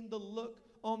seen the look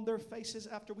on their faces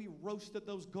after we roasted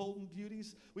those golden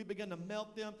beauties. We began to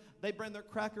melt them. They bring their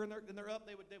cracker and they're up.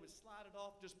 They would slide it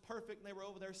off just perfect. And they were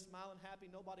over there smiling happy.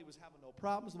 Nobody was having no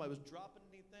problems. Nobody was dropping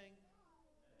anything.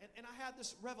 And I had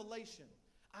this revelation.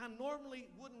 I normally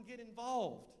wouldn't get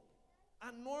involved. I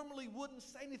normally wouldn't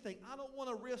say anything. I don't want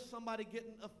to risk somebody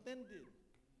getting offended.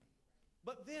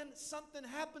 But then something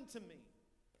happened to me.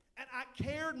 And I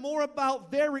cared more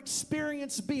about their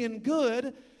experience being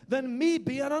good than me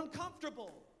being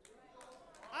uncomfortable.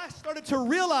 I started to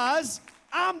realize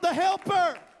I'm the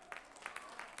helper.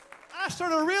 I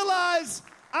started to realize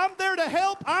I'm there to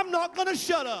help. I'm not going to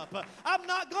shut up. I'm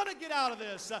not going to get out of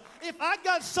this. If I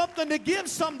got something to give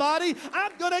somebody,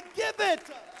 I'm going to give it.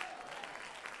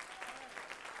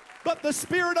 But the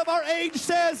spirit of our age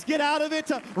says, get out of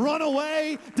it, run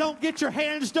away, don't get your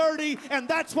hands dirty. And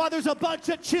that's why there's a bunch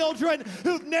of children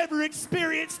who've never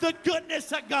experienced the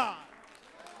goodness of God.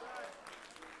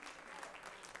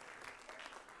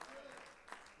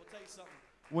 I'll tell you something.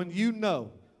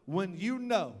 When you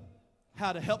know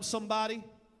how to help somebody,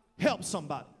 help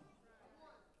somebody.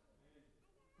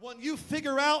 When you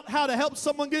figure out how to help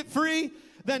someone get free,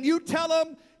 then you tell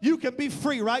them you can be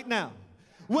free right now.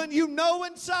 When you know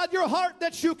inside your heart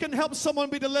that you can help someone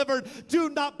be delivered, do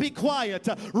not be quiet.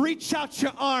 Reach out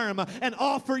your arm and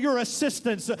offer your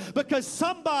assistance because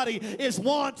somebody is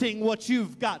wanting what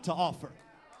you've got to offer.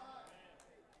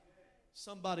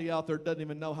 Somebody out there doesn't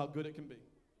even know how good it can be.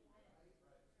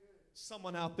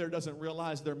 Someone out there doesn't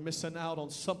realize they're missing out on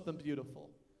something beautiful.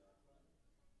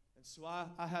 And so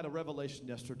I had a revelation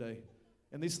yesterday.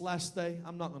 And this last day,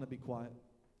 I'm not going to be quiet.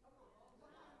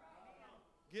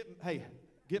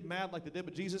 Get mad like they did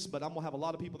with Jesus, but I'm going to have a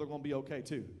lot of people that are going to be okay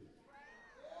too.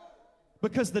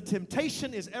 Because the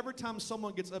temptation is every time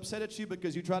someone gets upset at you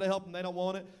because you try to help them, they don't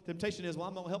want it. Temptation is, well,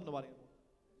 I'm not going to help nobody.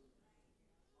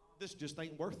 This just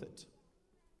ain't worth it.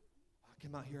 I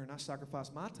came out here and I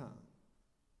sacrificed my time.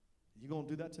 You going to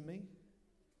do that to me?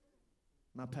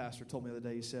 My pastor told me the other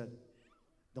day, he said,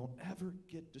 don't ever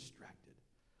get distracted.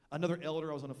 Another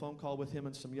elder, I was on a phone call with him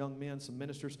and some young men, some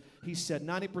ministers. He said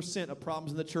 90% of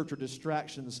problems in the church are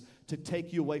distractions to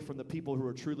take you away from the people who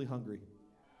are truly hungry.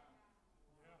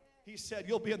 He said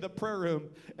you'll be in the prayer room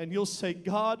and you'll say,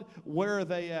 God, where are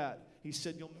they at? He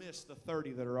said you'll miss the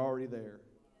 30 that are already there.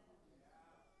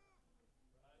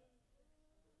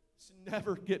 So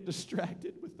never get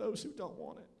distracted with those who don't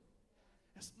want it.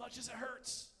 As much as it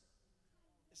hurts,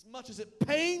 as much as it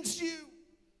pains you,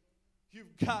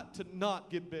 you've got to not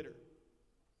get bitter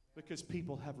because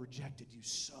people have rejected you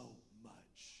so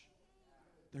much.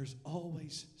 There's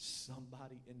always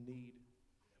somebody in need.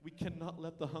 We cannot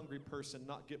let the hungry person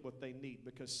not get what they need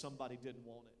because somebody didn't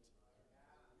want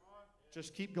it.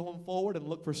 Just keep going forward and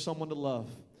look for someone to love.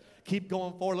 Keep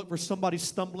going forward. Look for somebody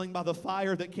stumbling by the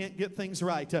fire that can't get things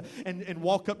right. And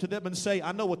walk up to them and say,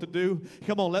 I know what to do.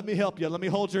 Come on, let me help you. Let me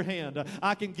hold your hand.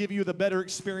 I can give you the better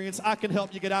experience. I can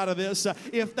help you get out of this.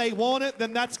 If they want it,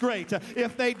 then that's great.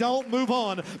 If they don't, move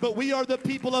on. But we are the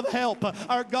people of help.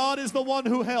 Our God is the one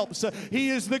who helps. He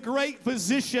is the great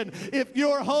physician. If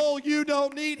you're whole, you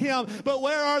don't need him. But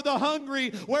where are the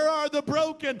hungry? Where are the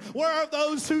broken? Where are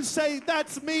those who say,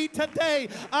 that's me today?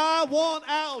 I want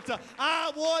out.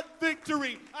 I want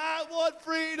victory. I want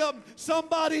freedom.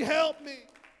 Somebody help me.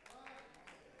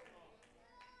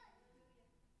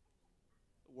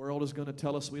 The world is going to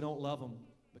tell us we don't love them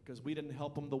because we didn't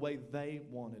help them the way they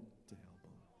wanted to help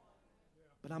them.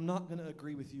 But I'm not going to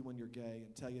agree with you when you're gay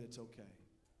and tell you it's okay.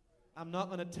 I'm not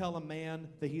going to tell a man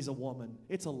that he's a woman.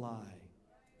 It's a lie.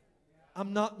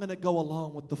 I'm not going to go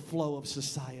along with the flow of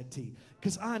society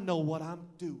because I know what I'm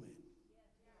doing.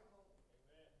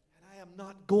 I'm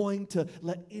not going to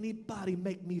let anybody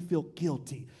make me feel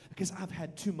guilty because I've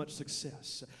had too much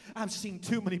success. I've seen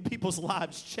too many people's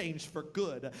lives change for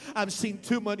good. I've seen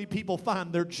too many people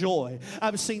find their joy.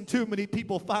 I've seen too many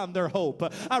people find their hope.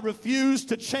 I refuse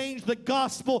to change the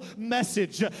gospel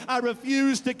message. I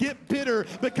refuse to get bitter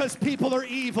because people are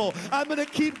evil. I'm going to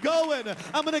keep going.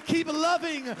 I'm going to keep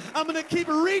loving. I'm going to keep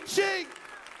reaching.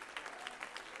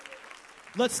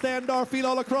 Let's stand our feet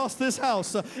all across this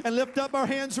house and lift up our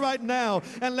hands right now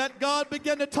and let God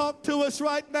begin to talk to us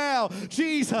right now.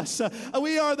 Jesus,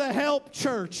 we are the help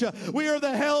church. We are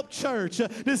the help church.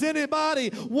 Does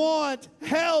anybody want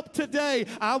help today?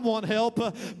 I want help.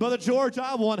 Brother George,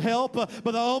 I want help.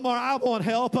 Brother Omar, I want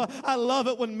help. I love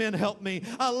it when men help me.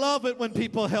 I love it when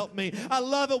people help me. I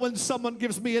love it when someone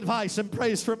gives me advice and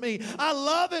prays for me. I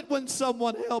love it when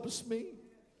someone helps me.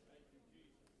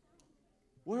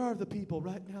 Where are the people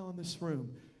right now in this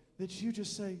room that you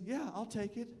just say, yeah, I'll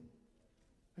take it.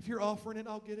 If you're offering it,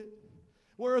 I'll get it.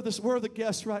 Where are the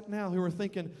guests right now who are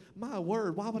thinking, my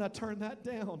word, why would I turn that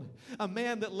down? A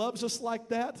man that loves us like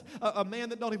that, a man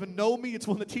that don't even know me, it's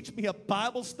willing to teach me a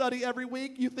Bible study every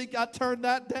week, you think I'd turn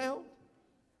that down?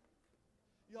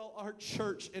 Y'all, our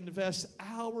church invests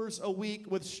hours a week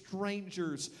with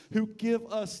strangers who give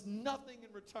us nothing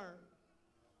in return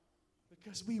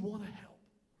because we want to help.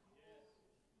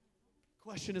 The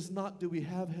question is not, do we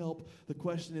have help? The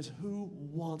question is, who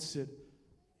wants it?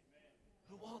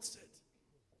 Who wants it?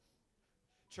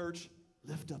 Church,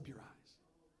 lift up your eyes.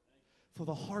 For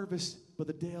the harvest, but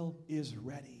the day is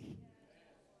ready.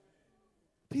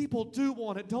 People do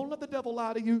want it. Don't let the devil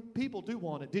lie to you. People do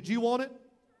want it. Did you want it?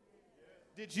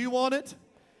 Did you want it?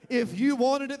 If you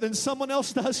wanted it, then someone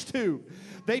else does too.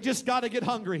 They just got to get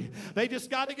hungry. They just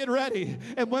got to get ready.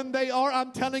 And when they are,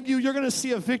 I'm telling you, you're going to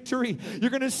see a victory.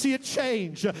 You're going to see a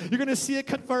change. You're going to see a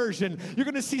conversion. You're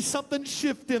going to see something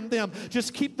shift in them.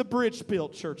 Just keep the bridge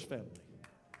built, church family.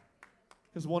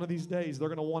 Because one of these days, they're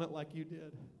going to want it like you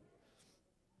did.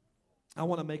 I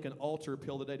want to make an altar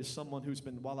appeal today to someone who's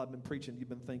been, while I've been preaching, you've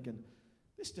been thinking,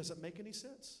 this doesn't make any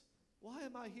sense. Why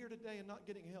am I here today and not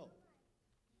getting help?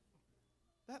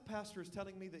 That pastor is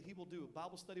telling me that he will do a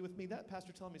Bible study with me. That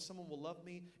pastor telling me someone will love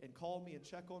me and call me and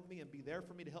check on me and be there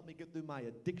for me to help me get through my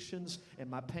addictions and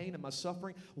my pain and my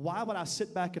suffering. Why would I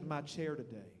sit back in my chair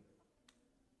today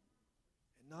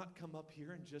and not come up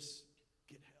here and just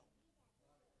get help?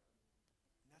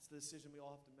 And that's the decision we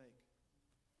all have to make.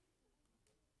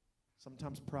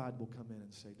 Sometimes pride will come in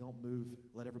and say, don't move.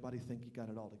 Let everybody think you got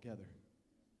it all together.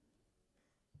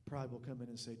 Pride will come in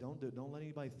and say, don't do it. Don't let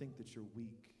anybody think that you're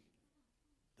weak.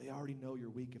 They already know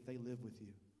you're weak if they live with you.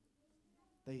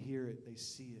 They hear it. They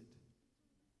see it.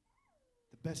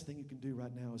 The best thing you can do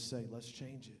right now is say, let's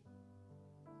change it.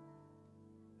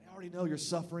 They already know you're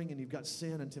suffering and you've got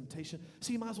sin and temptation.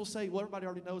 So you might as well say, well, everybody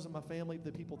already knows in my family,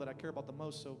 the people that I care about the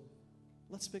most, so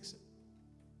let's fix it.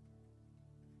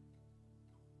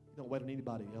 You don't wait on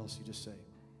anybody else. You just say,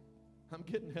 I'm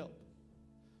getting help.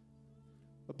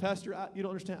 But Pastor, you don't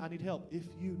understand. I need help. If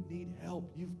you need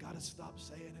help, you've got to stop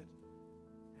saying it.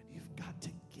 You've got to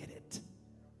get it.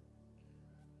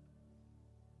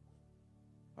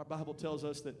 Our Bible tells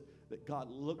us that God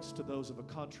looks to those of a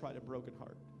contrite and broken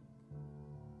heart.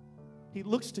 He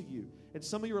looks to you. And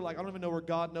some of you are like, I don't even know where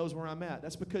God knows where I'm at.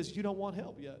 That's because you don't want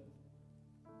help yet.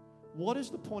 What is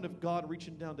the point of God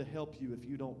reaching down to help you if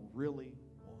you don't really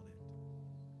want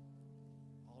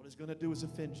it? All He's going to do is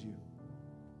offend you.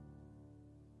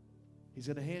 He's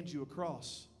going to hand you a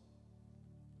cross.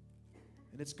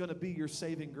 And it's going to be your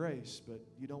saving grace, but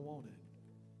you don't want it.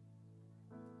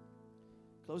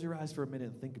 Close your eyes for a minute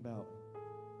and think about,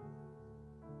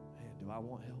 man, do I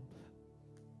want help?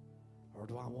 Or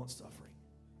do I want suffering?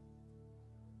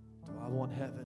 Do I want heaven?